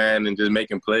havoc, man, and just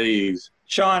making plays.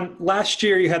 Sean, last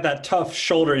year you had that tough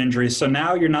shoulder injury. So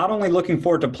now you're not only looking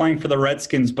forward to playing for the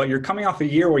Redskins, but you're coming off a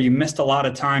year where you missed a lot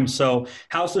of time. So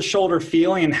how's the shoulder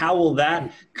feeling, and how will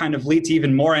that kind of lead to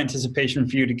even more anticipation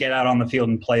for you to get out on the field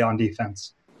and play on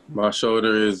defense? My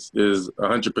shoulder is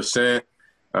 100%.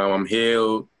 I'm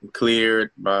healed,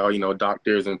 cleared by,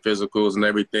 doctors and physicals and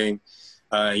everything.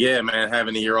 Yeah, man,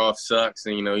 having a year off sucks.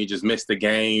 And, you just missed the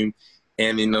game.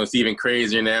 And, it's even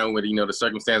crazier now with, the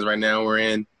circumstance right now we're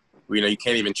in. Where, you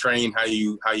can't even train how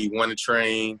you want to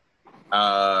train.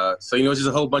 So, it's just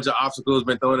a whole bunch of obstacles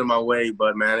been thrown in my way.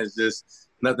 But, man, it's just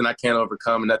nothing I can't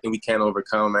overcome and nothing we can't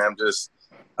overcome, man. I'm just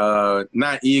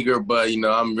not eager, but,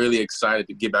 I'm really excited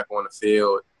to get back on the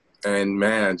field. And,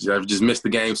 man, I've just missed the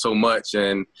game so much.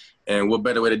 And what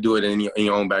better way to do it in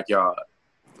your own backyard?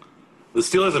 The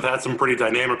Steelers have had some pretty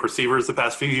dynamic receivers the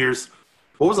past few years.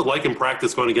 What was it like in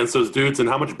practice going against those dudes, and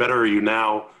how much better are you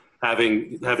now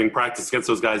having practice against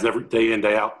those guys every day in,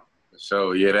 day out?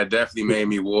 So, yeah, that definitely made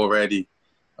me war ready.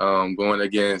 Going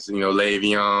against,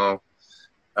 Le'Veon,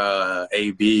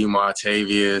 AB,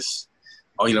 Martavius.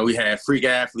 Oh, we had freak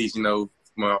athletes,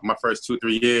 my first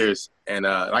 2-3 years. And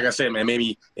like I said, man,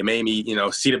 it made me,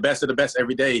 see the best of the best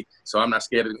every day. So I'm not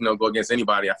scared to, go against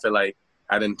anybody. I feel like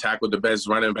I didn't tackle the best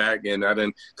running back and I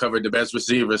didn't cover the best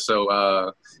receiver. So,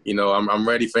 I'm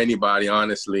ready for anybody,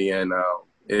 honestly. And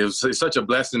it's such a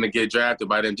blessing to get drafted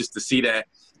by them, just to see that,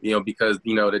 because,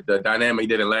 the dynamic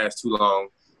didn't last too long.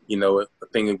 I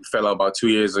think it fell out about 2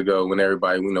 years ago when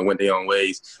everybody, went their own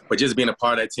ways. But just being a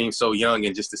part of that team so young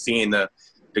and just to seeing the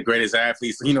greatest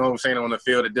athletes, on the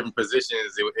field at different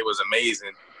positions, it was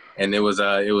amazing. And it was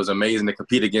amazing to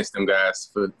compete against them guys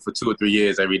for 2 or 3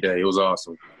 years every day. It was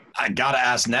awesome. I got to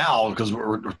ask now, because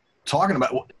we're talking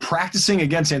about practicing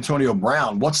against Antonio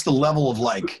Brown. What's the level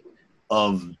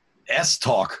of S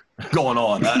talk going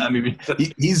on? I mean,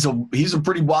 he's a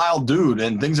pretty wild dude,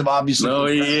 and things have obviously. No,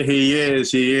 he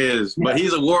is. Yeah. But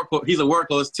he's a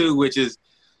workhorse too, which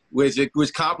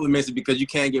compliments it, because you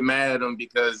can't get mad at him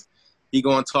because he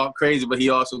going to talk crazy, but he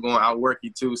also going to outwork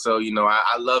you too. So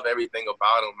I love everything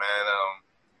about him,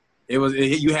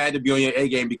 man. You had to be on your A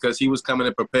game because he was coming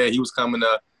to prepare. He was coming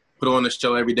to put on the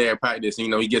show every day at practice.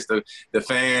 He gets the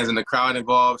fans and the crowd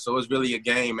involved. So it's really a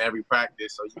game every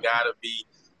practice. So you gotta be,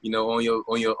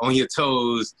 on your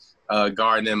toes,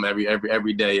 guarding them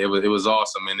every day. It was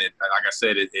awesome, and like I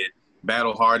said, it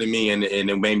battle hard in me and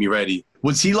it made me ready.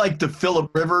 Was he like the Phillip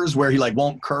Rivers where he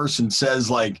won't curse and says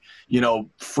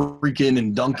freaking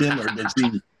and dunking, or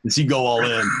does he go all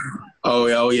in?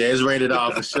 Oh yeah, it's rated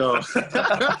R for sure.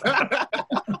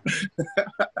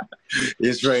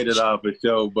 It's rated R for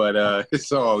sure, but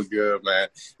it's all good, man.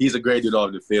 He's a great dude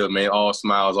off the field, man. All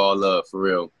smiles, all love, for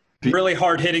real. Really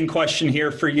hard-hitting question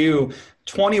here for you.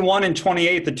 21 and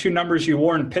 28, the two numbers you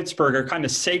wore in Pittsburgh, are kind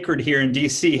of sacred here in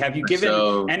D.C. Have you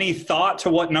given any thought to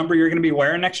what number you're going to be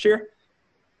wearing next year?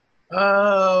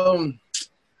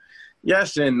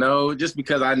 Yes and no, just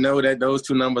because I know that those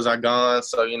two numbers are gone.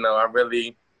 So, I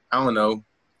don't know,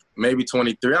 maybe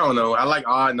 23. I don't know. I like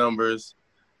odd numbers.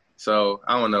 So,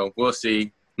 I don't know. We'll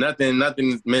see. Nothing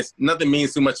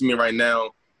means too much to me right now.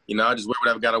 I just wear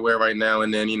what I've got to wear right now.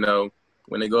 And then,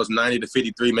 when it goes 90 to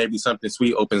 53, maybe something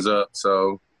sweet opens up.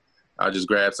 So I'll just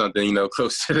grab something,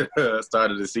 close to the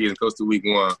start of the season, close to week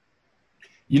 1.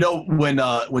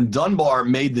 When Dunbar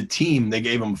made the team, they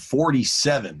gave him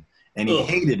 47, and he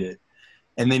hated it.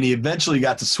 And then he eventually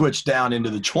got to switch down into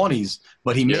the 20s,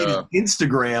 but he made an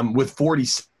Instagram with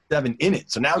 47 in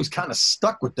it. So now he's kind of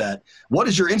stuck with that. What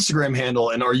is your Instagram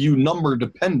handle, and are you number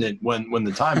dependent when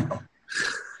the time comes?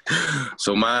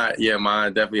 So mine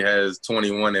definitely has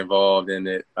 21 involved in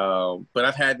it. But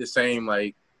I've had the same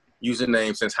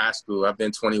username since high school. I've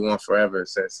been 21 forever,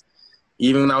 since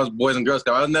even when I was Boys and Girls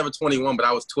Club. I was never 21, but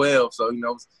I was 12. So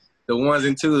the ones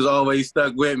and twos always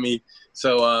stuck with me.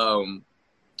 So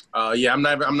Yeah, I'm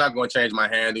not going to change my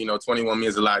handle. You know, 21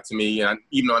 means a lot to me, and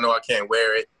even though I know I can't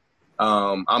wear it,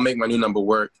 I'll make my new number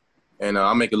work, and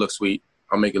I'll make it look sweet.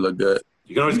 I'll make it look good.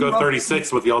 You can always go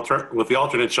 36 with the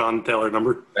alternate Sean Taylor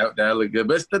number. That look good,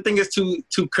 but the thing is too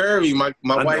curvy.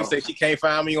 My wife said she can't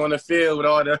find me on the field with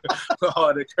all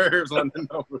the curves on the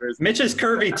numbers. Mitch is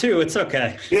curvy too. It's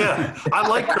okay. Yeah, I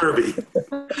like curvy.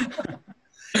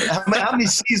 How many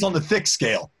C's on the thick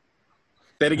scale?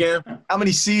 Say it again. How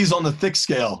many C's on the thick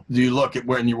scale do you look at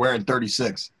when you're wearing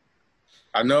 36?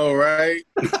 I know, right?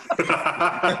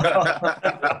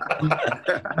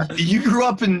 You grew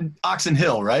up in Oxon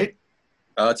Hill, right?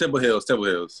 Temple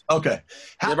Hills. Okay.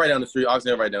 They're right down the street. Oxon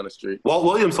Hill right down the street. Walt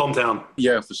Williams' hometown.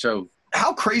 Yeah, for sure.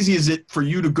 How crazy is it for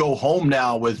you to go home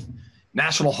now with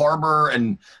National Harbor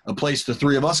and a place the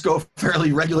three of us go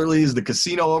fairly regularly is the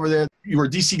casino over there? You were a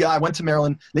D.C. guy, went to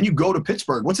Maryland, then you go to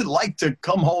Pittsburgh. What's it like to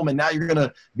come home and now you're going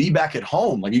to be back at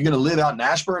home? Like, you're going to live out in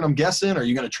Ashburn, I'm guessing? Or are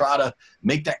you going to try to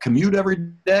make that commute every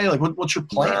day? Like, what's your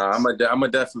plan? I'm gonna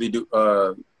definitely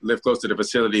live close to the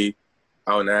facility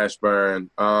out in Ashburn.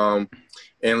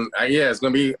 It's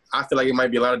going to be – I feel like it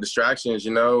might be a lot of distractions,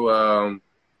 you know.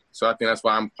 So I think that's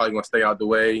why I'm probably going to stay out the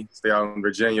way, stay out in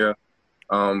Virginia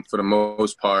for the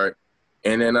most part.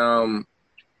 And then,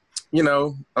 you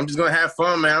know, I'm just going to have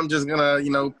fun, man. I'm just going to,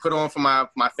 you know, put on for my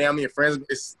family and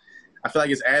friends. I feel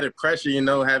like it's added pressure, you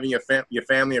know, having your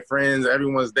family and friends.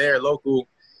 Everyone's there, local,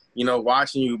 you know,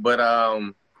 watching you. But,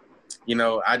 you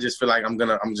know, I just feel like I'm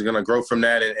just going to grow from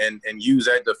that and use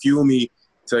that to fuel me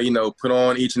to, you know, put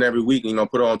on each and every week, you know,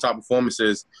 put on top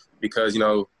performances because, you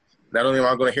know, not only am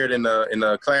I going to hear it in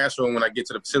the classroom when I get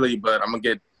to the facility, but I'm going to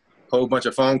get a whole bunch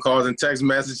of phone calls and text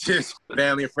messages,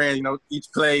 family and friends, you know, each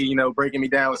play, you know, breaking me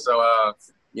down. So,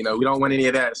 you know, we don't want any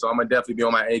of that. So I'm going to definitely be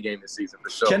on my A game this season for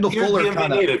sure. Kendall Fuller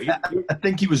I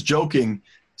think he was joking,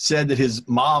 said that his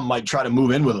mom might try to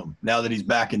move in with him now that he's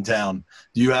back in town.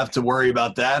 Do you have to worry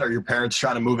about that? Are your parents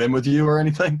trying to move in with you or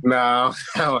anything? No,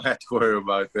 I don't have to worry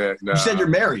about that. No. You said you're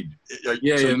married.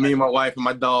 Yeah, me and my wife and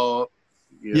my dog.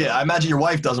 Yeah, I imagine your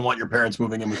wife doesn't want your parents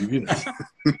moving in with you either.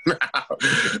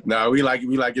 No, we like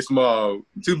it small.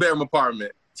 2-bedroom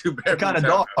apartment. 2-bedroom. What kind of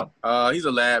dog? He's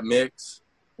a lab mix.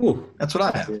 Ooh, that's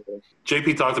what I have.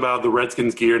 JP talked about the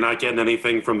Redskins gear, not getting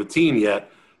anything from the team yet.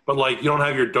 But, like, you don't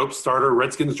have your dope starter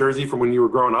Redskins jersey from when you were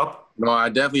growing up? No, I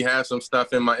definitely have some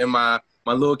stuff in my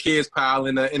little kids pile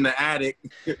in the attic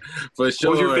for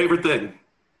sure. What was your favorite thing?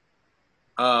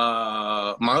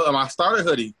 My starter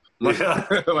hoodie.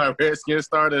 My Redskins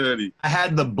starter hoodie. I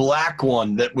had the black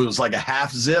one that was like a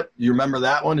half zip. You remember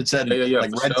that one? It said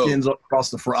like Redskins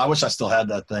across the front. I wish I still had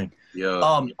that thing.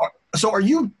 Yeah. So are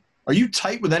you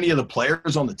tight with any of the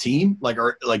players on the team? Like,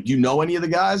 do you know any of the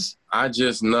guys? I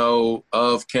just know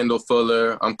of Kendall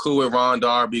Fuller. I'm cool with Ron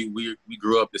Darby. We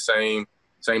grew up the same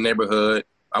neighborhood.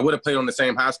 I would have played on the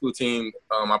same high school team,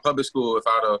 my public school, if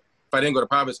I didn't go to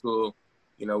private school.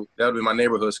 You know, that would be my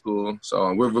neighborhood school.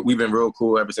 So we've been real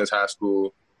cool ever since high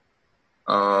school.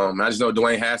 I just know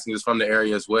Dwayne Haskins is from the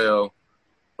area as well,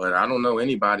 but I don't know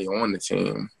anybody on the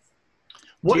team.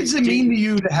 What does it mean to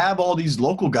you to have all these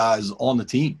local guys on the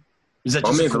team? Is that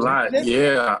just means a lot?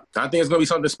 Yeah, I think it's gonna be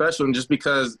something special, and just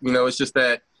because it's just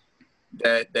that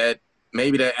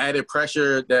maybe that added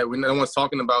pressure that no one's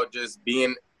talking about, just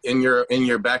being in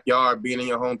your backyard, being in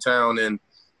your hometown,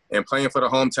 and playing for the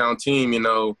hometown team. You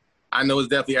know, I know it's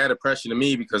definitely added pressure to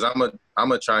me because I'm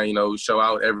gonna try show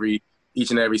out each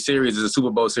and every series as a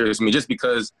Super Bowl series for me, just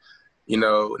because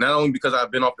not only because I've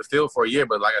been off the field for a year,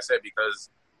 but like I said, because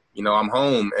I'm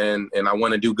home and I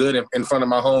want to do good in front of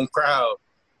my home crowd.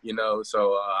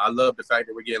 So I love the fact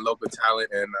that we're getting local talent,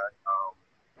 and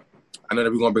I know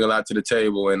that we're going to bring a lot to the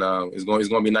table, and it's going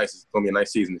to be nice. It's going to be a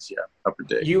nice season this year. Upper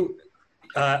Day.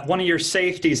 One of your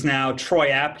safeties now, Troy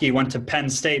Apke, went to Penn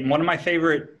State, and one of my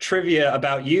favorite trivia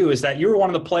about you is that you were one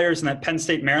of the players in that Penn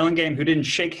State-Maryland game who didn't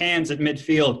shake hands at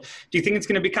midfield. Do you think it's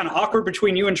going to be kind of awkward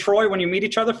between you and Troy when you meet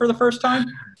each other for the first time?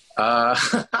 I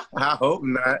hope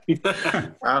not.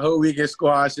 I hope we can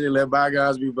squash it and let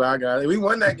bygones be bygones. We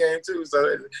won that game too,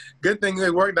 so good thing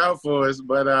it worked out for us.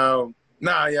 But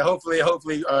hopefully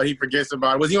he forgets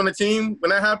about it. Was he on the team when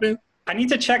that happened? I need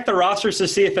to check the rosters to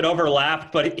see if it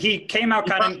overlapped, but he came out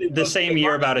kind of the same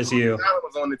year about as you. I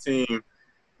was on the team.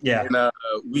 Yeah. And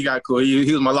we got cool.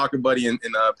 He was my locker buddy in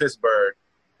Pittsburgh.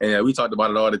 And we talked about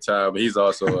it all the time. But he's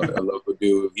also a local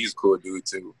dude. He's a cool dude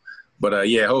too. But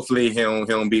hopefully he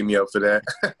don't beat me up for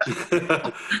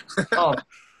that.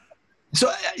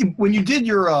 So when you did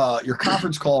your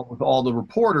conference call with all the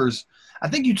reporters, I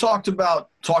think you talked about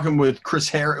talking with Chris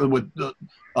Harris, with the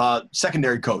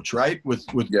secondary coach, right? With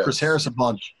yes. Chris Harris a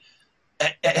bunch.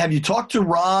 have you talked to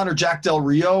Ron or Jack Del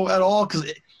Rio at all?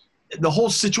 Because the whole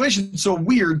situation is so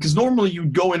weird, because normally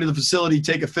you'd go into the facility,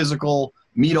 take a physical,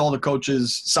 meet all the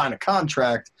coaches, sign a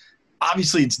contract.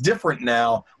 Obviously, it's different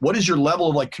now. What is your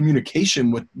level of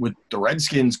communication with the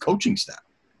Redskins coaching staff?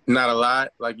 Not a lot,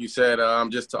 like you said. I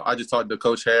just talked to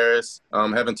Coach Harris.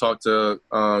 Haven't talked to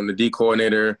the D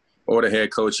coordinator or the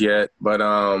head coach yet, but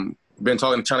been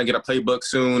trying to get a playbook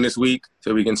soon this week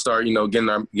so we can start, getting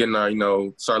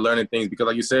our, start learning things, because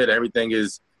like you said, everything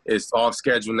is off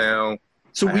schedule now.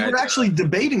 So we were actually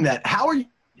debating that. How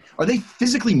are they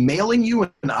physically mailing you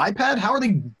an iPad? How are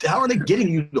they getting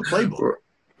you the playbook?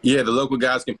 Yeah, the local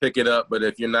guys can pick it up, but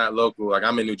if you're not local, like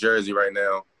I'm in New Jersey right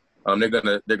now, they're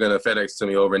gonna FedEx to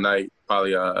me overnight,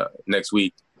 probably next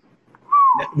week.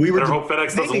 We better hope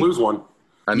FedEx doesn't lose one.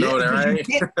 I know that, right?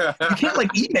 You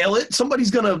can't email it. Somebody's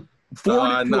gonna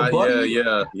forward it to a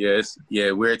buddy.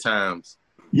 Yeah, weird times.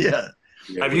 Yeah.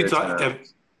 Have you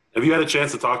had a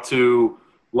chance to talk to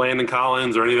Landon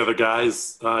Collins or any other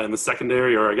guys in the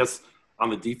secondary, or I guess on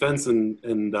the defense,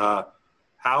 and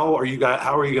how are you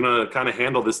going to kind of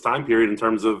handle this time period in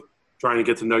terms of trying to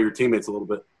get to know your teammates a little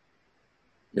bit?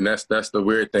 And that's the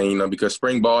weird thing, because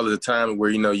spring ball is a time where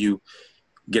you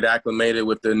get acclimated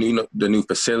with the new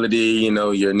facility,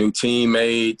 your new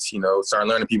teammates, start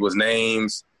learning people's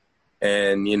names,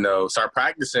 and start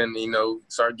practicing,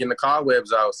 start getting the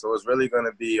cobwebs out. So it's really going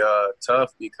to be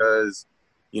tough because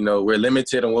we're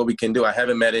limited on what we can do. I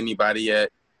haven't met anybody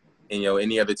yet, and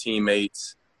any other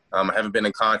teammates. I haven't been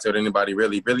in contact with anybody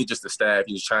really just the staff.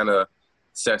 You're just trying to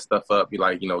set stuff up,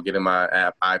 getting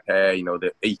my iPad,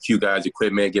 the AQ guys'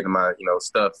 equipment, getting my,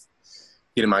 stuff,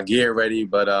 getting my gear ready.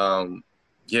 But,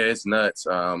 yeah, it's nuts.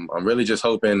 I'm really just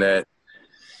hoping that,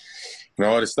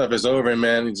 all this stuff is over, and,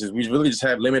 man, we really just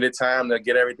have limited time to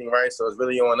get everything right. So it's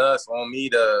really on me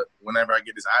to, whenever I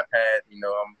get this iPad,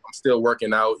 I'm still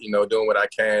working out, doing what I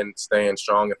can, staying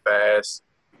strong and fast.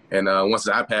 And once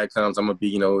the iPad comes, I'm going to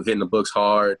be, hitting the books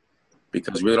hard,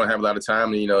 because we really don't have a lot of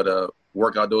time, to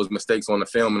work out those mistakes on the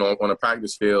film and on the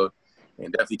practice field.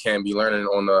 And definitely can't be learning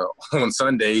on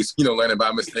Sundays, learning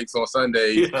about mistakes on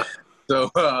Sundays. Yeah.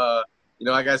 So,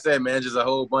 like I said, man, just a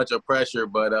whole bunch of pressure,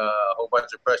 but a whole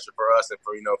bunch of pressure for us. And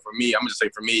for me, I'm going to say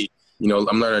for me,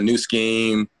 I'm learning a new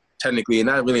scheme, technically,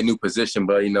 not really a new position,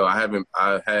 but,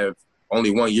 I have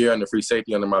only 1 year under free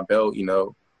safety under my belt,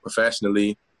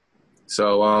 professionally.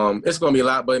 So it's going to be a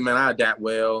lot, but, man, I adapt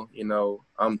well.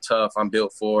 I'm tough. I'm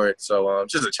built for it. So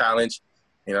it's just a challenge.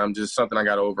 I'm just something I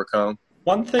got to overcome.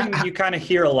 One thing you kind of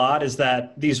hear a lot is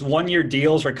that these one-year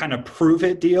deals are kind of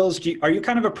prove-it deals. Are you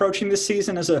kind of approaching this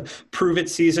season as a prove-it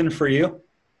season for you?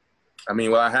 I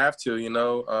mean, well, I have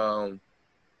to,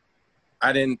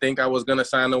 I didn't think I was going to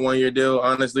sign a one-year deal,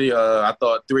 honestly. I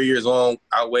thought 3 years on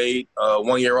outweighed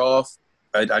 1 year off.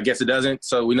 I guess it doesn't.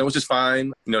 So we know it's just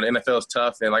fine. The NFL is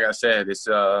tough. And like I said, it's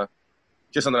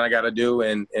just something I got to do.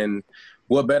 And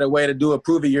what better way to do a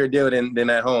prove-it-year deal than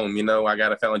at home? I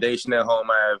got a foundation at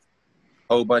home. I have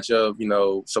a whole bunch of,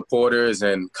 supporters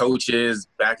and coaches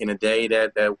back in the day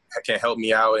that can help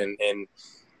me out and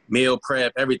meal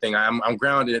prep, everything. I'm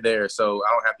grounded there, so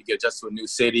I don't have to get adjusted to a new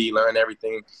city, learn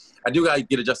everything. I do got to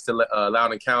get adjusted to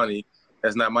Loudoun County.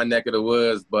 That's not my neck of the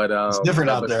woods, but it's different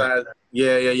out there.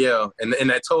 Yeah. And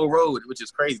that toll road, which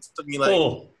is crazy. It took me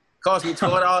cost me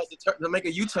 $12 to make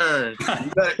a U-turn.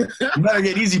 You better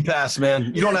get Easy Pass,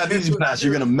 man. You don't have Easy Pass,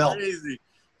 you're gonna melt. Crazy.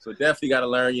 So definitely got to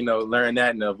learn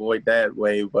that and avoid that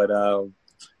way. But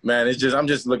man, I'm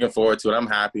just looking forward to it. I'm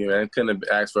happy, man. Couldn't have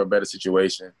asked for a better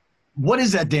situation. What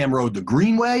is that damn road? The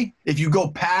Greenway? If you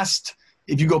go past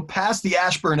the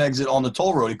Ashburn exit on the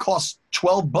toll road, it costs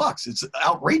 $12. It's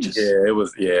outrageous. Yeah, it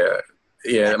was. Yeah.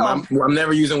 I'm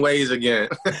never using Waze again.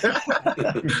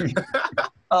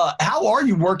 How are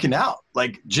you working out?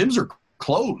 Like, gyms are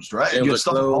closed, right? Gyms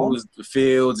are closed. The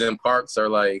fields and parks are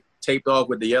taped off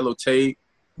with the yellow tape.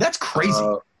 That's crazy.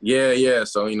 Yeah.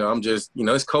 So I'm just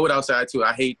it's cold outside too.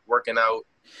 I hate working out.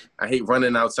 I hate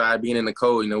running outside, being in the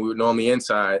cold. We were normally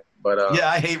inside, but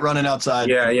I hate running outside.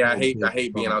 Yeah. I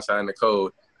hate being outside in the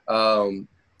cold.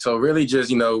 So really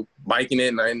just biking it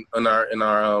in our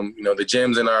the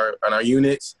gyms in our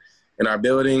units, in our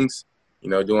buildings.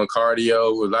 Doing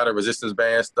cardio, a lot of resistance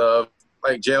band stuff,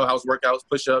 like jailhouse workouts,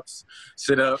 push-ups,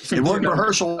 sit-ups. You worked for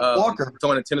Herschel Walker.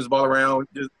 Throwing a tennis ball around.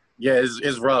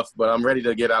 It's rough, but I'm ready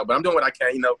to get out. But I'm doing what I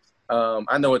can.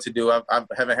 I know what to do. I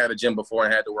haven't had a gym before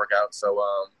and had to work out, so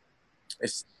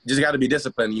it's just got to be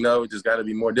disciplined, just got to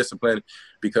be more disciplined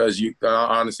because you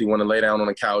honestly want to lay down on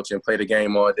the couch and play the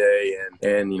game all day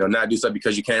and not do stuff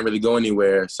because you can't really go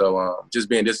anywhere. So just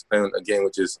being disciplined again,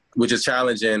 which is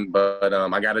challenging, but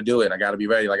I got to do it. I got to be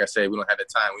ready. Like I said, we don't have the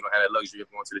time. We don't have that luxury of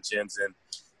going to the gyms and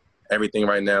everything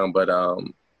right now. But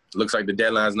looks like the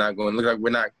deadline's not going. Looks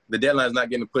like the deadline's not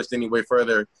getting pushed any way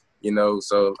further.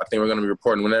 So I think we're going to be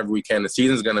reporting whenever we can. The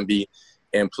season's going to be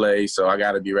in play, so I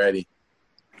got to be ready.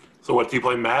 So what, do you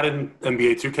play Madden,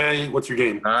 NBA 2K? What's your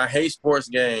game? I hate sports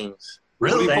games.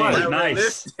 Really?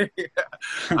 Nice.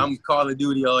 I'm Call of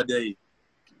Duty all day.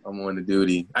 I'm on the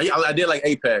duty. I did like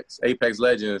Apex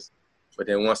Legends, but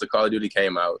then once the Call of Duty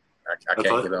came out, I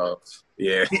can't get off.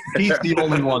 Yeah. He's the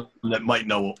only one that might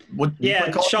know.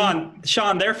 Yeah,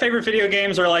 Sean, their favorite video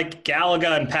games are like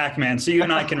Galaga and Pac-Man, so you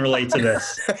and I can relate to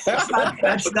this. That's not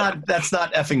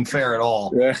effing fair at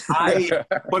all. Yeah.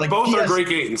 But both are great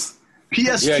games.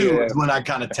 PS2 is when I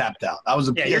kind of tapped out. I was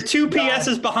a PS2 you're 2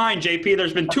 PSs behind, JP.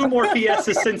 There's been 2 more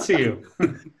PSs since you.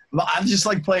 I just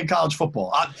like playing college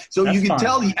football. So you can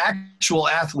tell the actual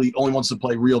athlete only wants to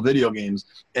play real video games,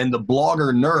 and the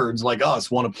blogger nerds like us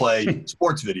want to play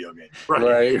sports video games.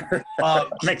 Right.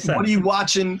 Makes sense. What are you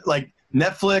watching? Like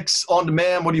Netflix on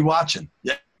demand? What are you watching?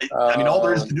 Yeah, all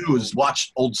there is to do is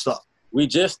watch old stuff. We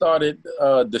just started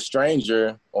The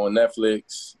Stranger on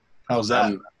Netflix. How's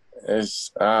that?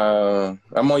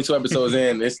 I'm only 2 episodes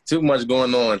in. It's too much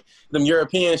going on. Them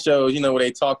European shows, where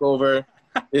they talk over.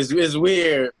 It's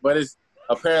weird, but it's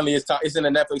in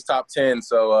the Netflix top 10.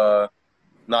 So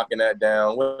knocking that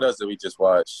down. What else did we just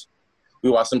watch? We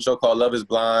watched some show called Love Is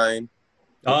Blind.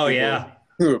 Oh yeah.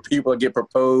 People get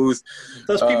proposed.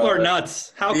 Those people are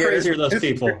nuts. How crazy are those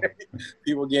people?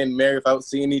 People getting married without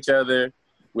seeing each other.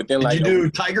 Did you do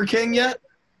Tiger King yet?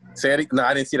 No,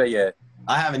 I didn't see that yet.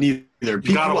 I haven't either. People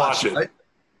you gotta watch it. Right?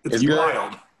 It's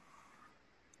wild.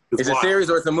 It's a series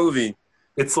or it's a movie?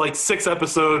 It's like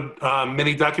 6-episode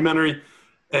mini documentary,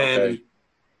 and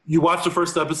you watch the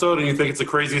first episode and you think it's the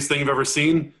craziest thing you've ever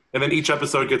seen, and then each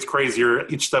episode gets crazier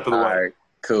each step of the way. All right.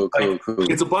 Cool.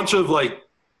 It's a bunch of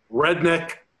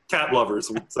redneck cat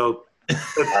lovers, so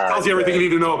it tells you everything you need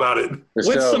to know about it.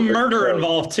 With some murder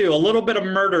involved too, a little bit of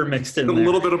murder mixed in. A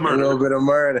little bit of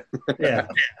murder. Yeah.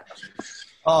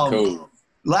 Cool.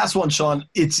 Last one, Sean.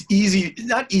 It's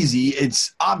not easy.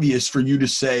 It's obvious for you to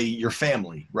say your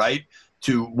family, right?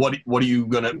 To what are you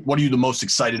the most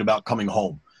excited about coming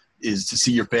home? Is to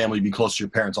see your family, be close to your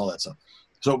parents, all that stuff.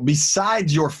 So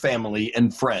besides your family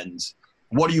and friends,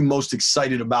 what are you most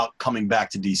excited about coming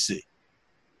back to DC?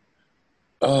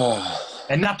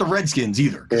 And not the Redskins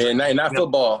either. Yeah, not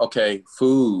football. Okay,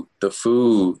 food. The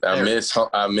food. I miss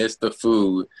the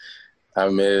food. I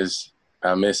miss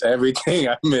everything.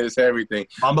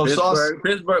 Mambo sauce?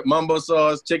 Pittsburgh, Mambo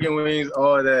sauce, chicken wings,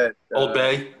 all that.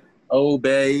 Old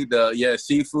Bay,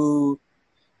 seafood.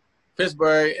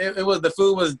 Pittsburgh, the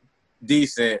food was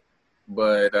decent,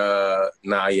 but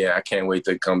I can't wait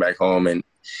to come back home and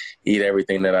eat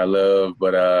everything that I love.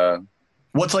 But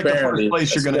what's like the first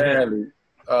place you're gonna hit?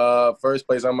 First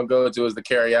place I'm gonna go to is the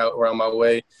carry out around my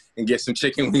way and get some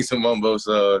chicken wings and Mambo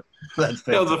sauce.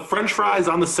 The French fries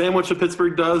on the sandwich that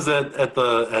Pittsburgh does at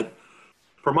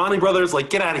Permani Brothers,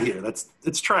 get out of here.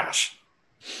 It's trash.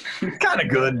 Kind of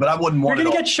good, but I wouldn't want. You're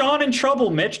gonna get Sean in trouble,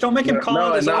 Mitch. Don't make him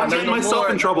call it. I'm getting myself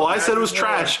in trouble. I said it was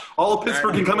trash. All of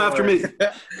Pittsburgh can come after me.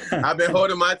 I've been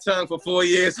holding my tongue for 4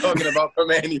 years talking about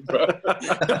Permani, bro.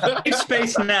 Safe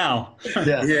space now.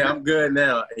 Yeah, I'm good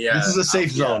now. Yeah, this is a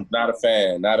safe zone. Not a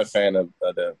fan of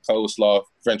the coleslaw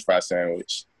French fry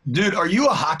sandwich. Dude, are you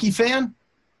a hockey fan?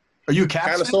 Are you a Caps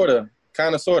fan?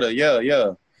 Kind of, sorta.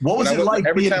 Yeah. What was it like?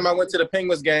 Every time I went to the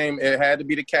Penguins game, it had to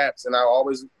be the Caps, and I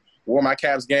always wore my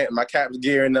Caps gear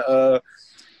in the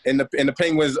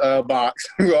Penguins box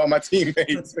with all my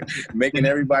teammates, making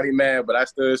everybody mad. But I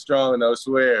stood strong, though.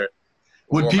 Swear.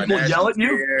 Would people yell at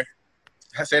you?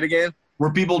 Say it again.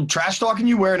 Were people trash talking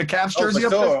you wearing a Caps jersey? For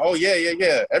sure. Oh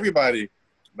yeah. Everybody.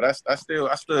 But I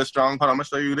stood strong. Hold on, I'm gonna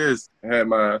show you this. I had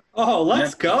my. Oh,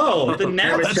 let's go. The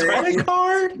Nats credit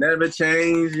card. Never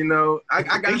changed. I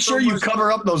got. Make sure you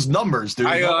cover up those numbers, dude.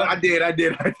 I did.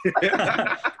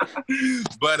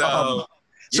 But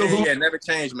never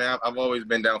changed, man. I've always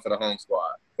been down for the home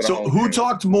squad. Who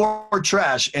talked more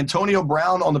trash, Antonio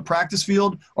Brown on the practice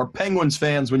field or Penguins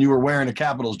fans when you were wearing a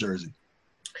Capitals jersey?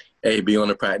 AB on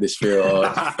the practice field.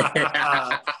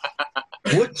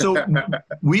 So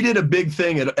we did a big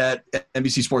thing at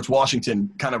NBC Sports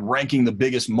Washington, kind of ranking the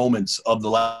biggest moments of the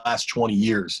last 20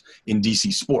 years in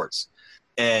DC sports.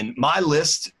 And my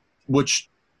list, which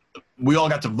we all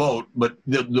got to vote, but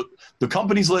the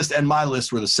company's list and my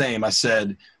list were the same. I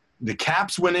said the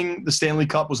Caps winning the Stanley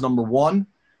Cup was number 1.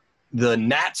 The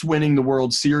Nats winning the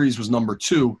World Series was number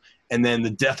 2. And then the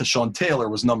death of Sean Taylor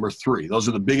was number 3. Those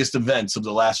are the biggest events of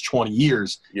the last 20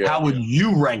 years. Yeah, how would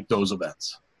you rank those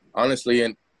events? Honestly,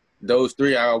 in those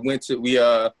 3, I went to me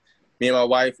and my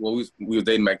wife. Well, we were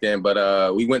dating back then,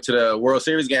 but we went to the World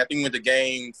Series game. I think we went to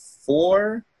Game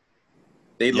 4.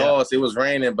 They lost. It was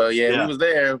raining, but we was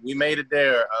there. We made it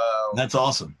there. That's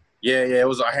awesome. Yeah. It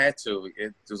was. I had to.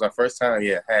 It was our first time.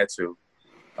 Yeah, I had to.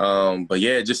 But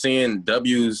just seeing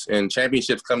W's and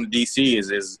championships come to DC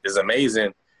is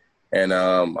amazing. And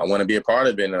I want to be a part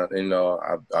of it. And,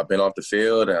 I've been off the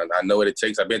field, and I know what it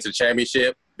takes. I've been to the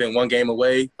championship, been one game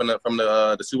away from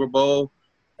the Super Bowl,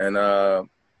 and I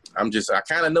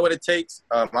kind of know what it takes.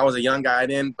 I was a young guy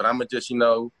then, but I'm just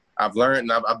I've learned,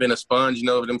 and I've been a sponge,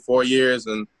 over them 4 years,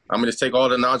 and I'm gonna just take all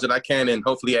the knowledge that I can, and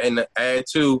hopefully add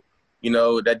to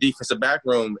that defensive back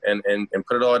room and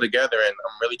put it all together. And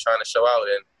I'm really trying to show out.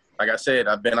 And like I said,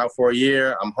 I've been out for a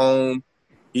year. I'm home.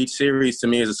 Each series to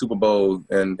me is a Super Bowl,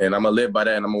 and I'm gonna live by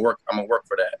that, and I'm gonna work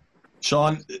for that.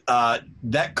 Sean,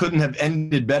 that couldn't have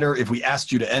ended better if we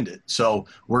asked you to end it. So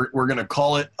we're gonna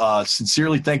call it.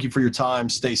 Sincerely, thank you for your time.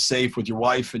 Stay safe with your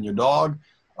wife and your dog.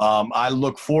 I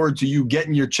look forward to you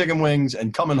getting your chicken wings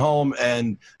and coming home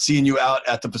and seeing you out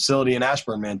at the facility in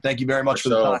Ashburn, man. Thank you very much for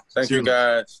the time. Thank you,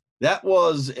 guys. That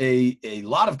was a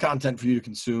lot of content for you to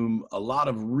consume, a lot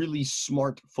of really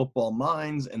smart football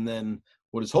minds, and then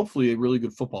what is hopefully a really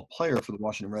good football player for the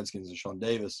Washington Redskins and Sean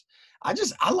Davis.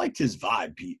 I liked his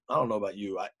vibe, Pete. I don't know about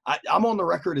you. I'm on the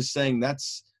record as saying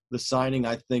that's the signing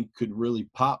I think could really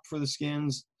pop for the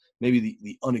Skins. Maybe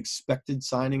the unexpected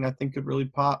signing I think could really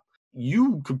pop.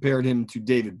 You compared him to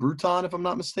David Bruton, if I'm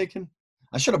not mistaken.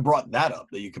 I should have brought that up,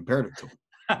 that you compared it to him.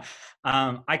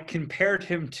 I compared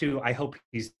him to, I hope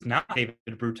he's not David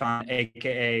Bruton,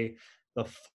 a.k.a. the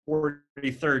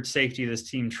 43rd safety this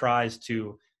team tries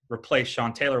to replace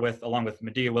Sean Taylor with, along with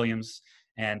Medea Williams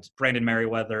and Brandon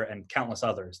Merriweather and countless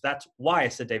others. That's why I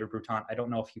said David Bruton. I don't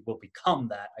know if he will become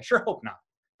that. I sure hope not.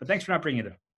 But thanks for not bringing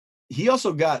it up. He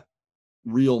also got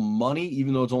real money,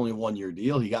 even though it's only a 1-year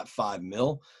deal. He got $5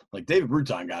 million. Like David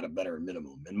Bruton got a better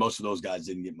minimum, and most of those guys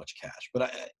didn't get much cash.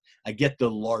 But I get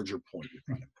the larger point you're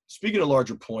trying to make. Speaking of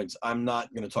larger points, I'm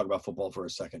not going to talk about football for a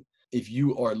second. If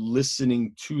you are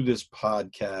listening to this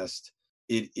podcast,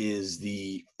 it is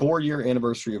the 4-year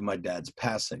anniversary of my dad's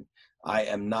passing. I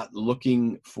am not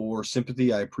looking for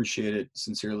sympathy. I appreciate it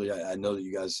sincerely. I know that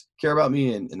you guys care about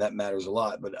me, and that matters a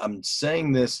lot. But I'm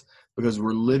saying this because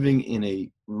we're living in a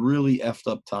really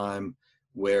effed up time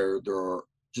where there are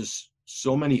just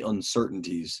so many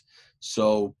uncertainties.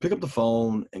 So pick up the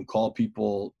phone and call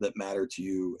people that matter to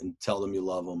you and tell them you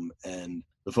love them. And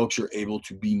the folks you're able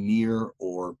to be near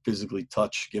or physically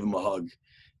touch, give them a hug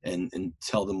and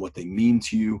tell them what they mean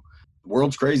to you. The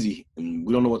world's crazy, and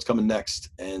we don't know what's coming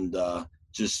next. And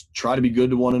just try to be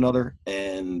good to one another.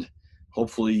 And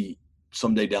hopefully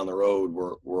someday down the road,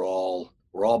 we're all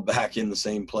back in the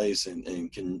same place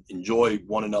and can enjoy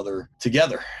one another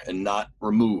together and not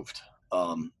removed.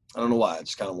 I don't know why. I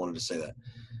just kind of wanted to say that.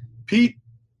 Pete,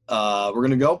 we're going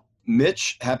to go.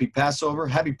 Mitch, happy Passover.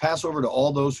 Happy Passover to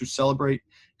all those who celebrate.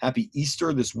 Happy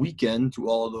Easter this weekend to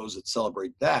all of those that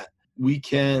celebrate that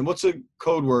weekend. What's a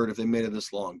code word if they made it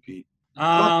this long, Pete?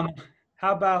 How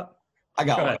about? I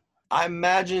got one. I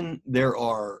imagine there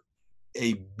are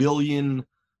a billion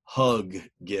hug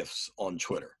gifs on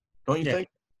Twitter. Don't you think?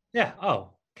 Yeah. Oh,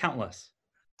 countless.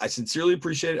 I sincerely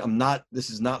appreciate it. I'm not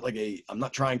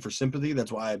trying for sympathy.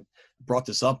 That's why I brought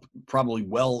this up probably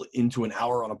well into an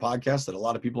hour on a podcast that a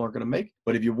lot of people aren't going to make.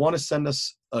 But if you want to send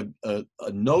us a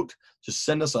note, just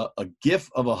send us a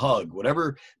GIF of a hug,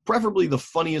 whatever, preferably the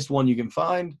funniest one you can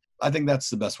find. I think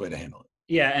that's the best way to handle it.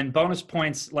 Yeah. And bonus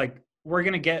points, like we're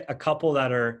going to get a couple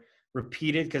that are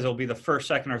repeated because it'll be the first,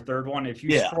 second, or third one. If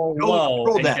you scroll low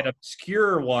and get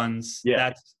obscure ones,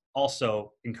 that's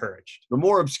also encouraged. The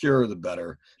more obscure, the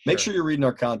better. Make sure you're reading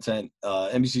our content,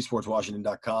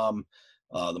 NBCSportsWashington.com,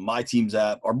 the My Teams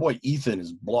app. Our boy Ethan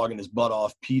is blogging his butt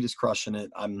off. Pete is crushing it.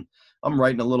 I'm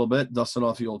writing a little bit, dusting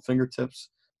off the old fingertips.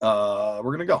 We're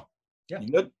going to go. Yeah.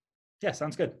 You good? Yeah,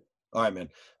 sounds good. All right, man.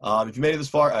 If you made it this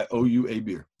far, I owe you a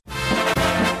beer.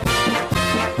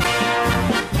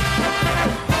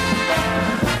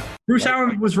 Bruce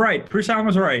Allen was right.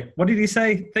 What did he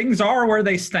say? Things are where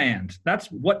they stand. That's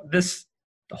what this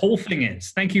whole thing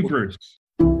is. Thank you, Bruce.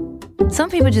 Some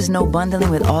people just know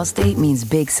bundling with Allstate means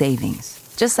big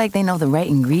savings. Just like they know the right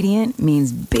ingredient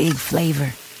means big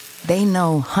flavor. They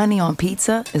know honey on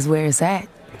pizza is where it's at.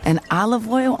 And olive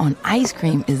oil on ice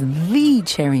cream is the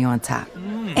cherry on top.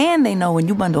 And they know when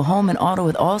you bundle home and auto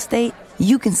with Allstate,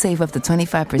 you can save up to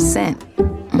 25%.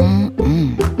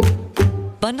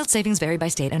 Bundled savings vary by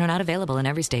state and are not available in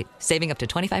every state. Saving up to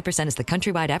 25% is the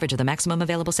countrywide average of the maximum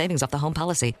available savings off the home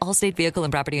policy. Allstate Vehicle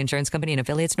and Property Insurance Company and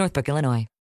affiliates, Northbrook, Illinois.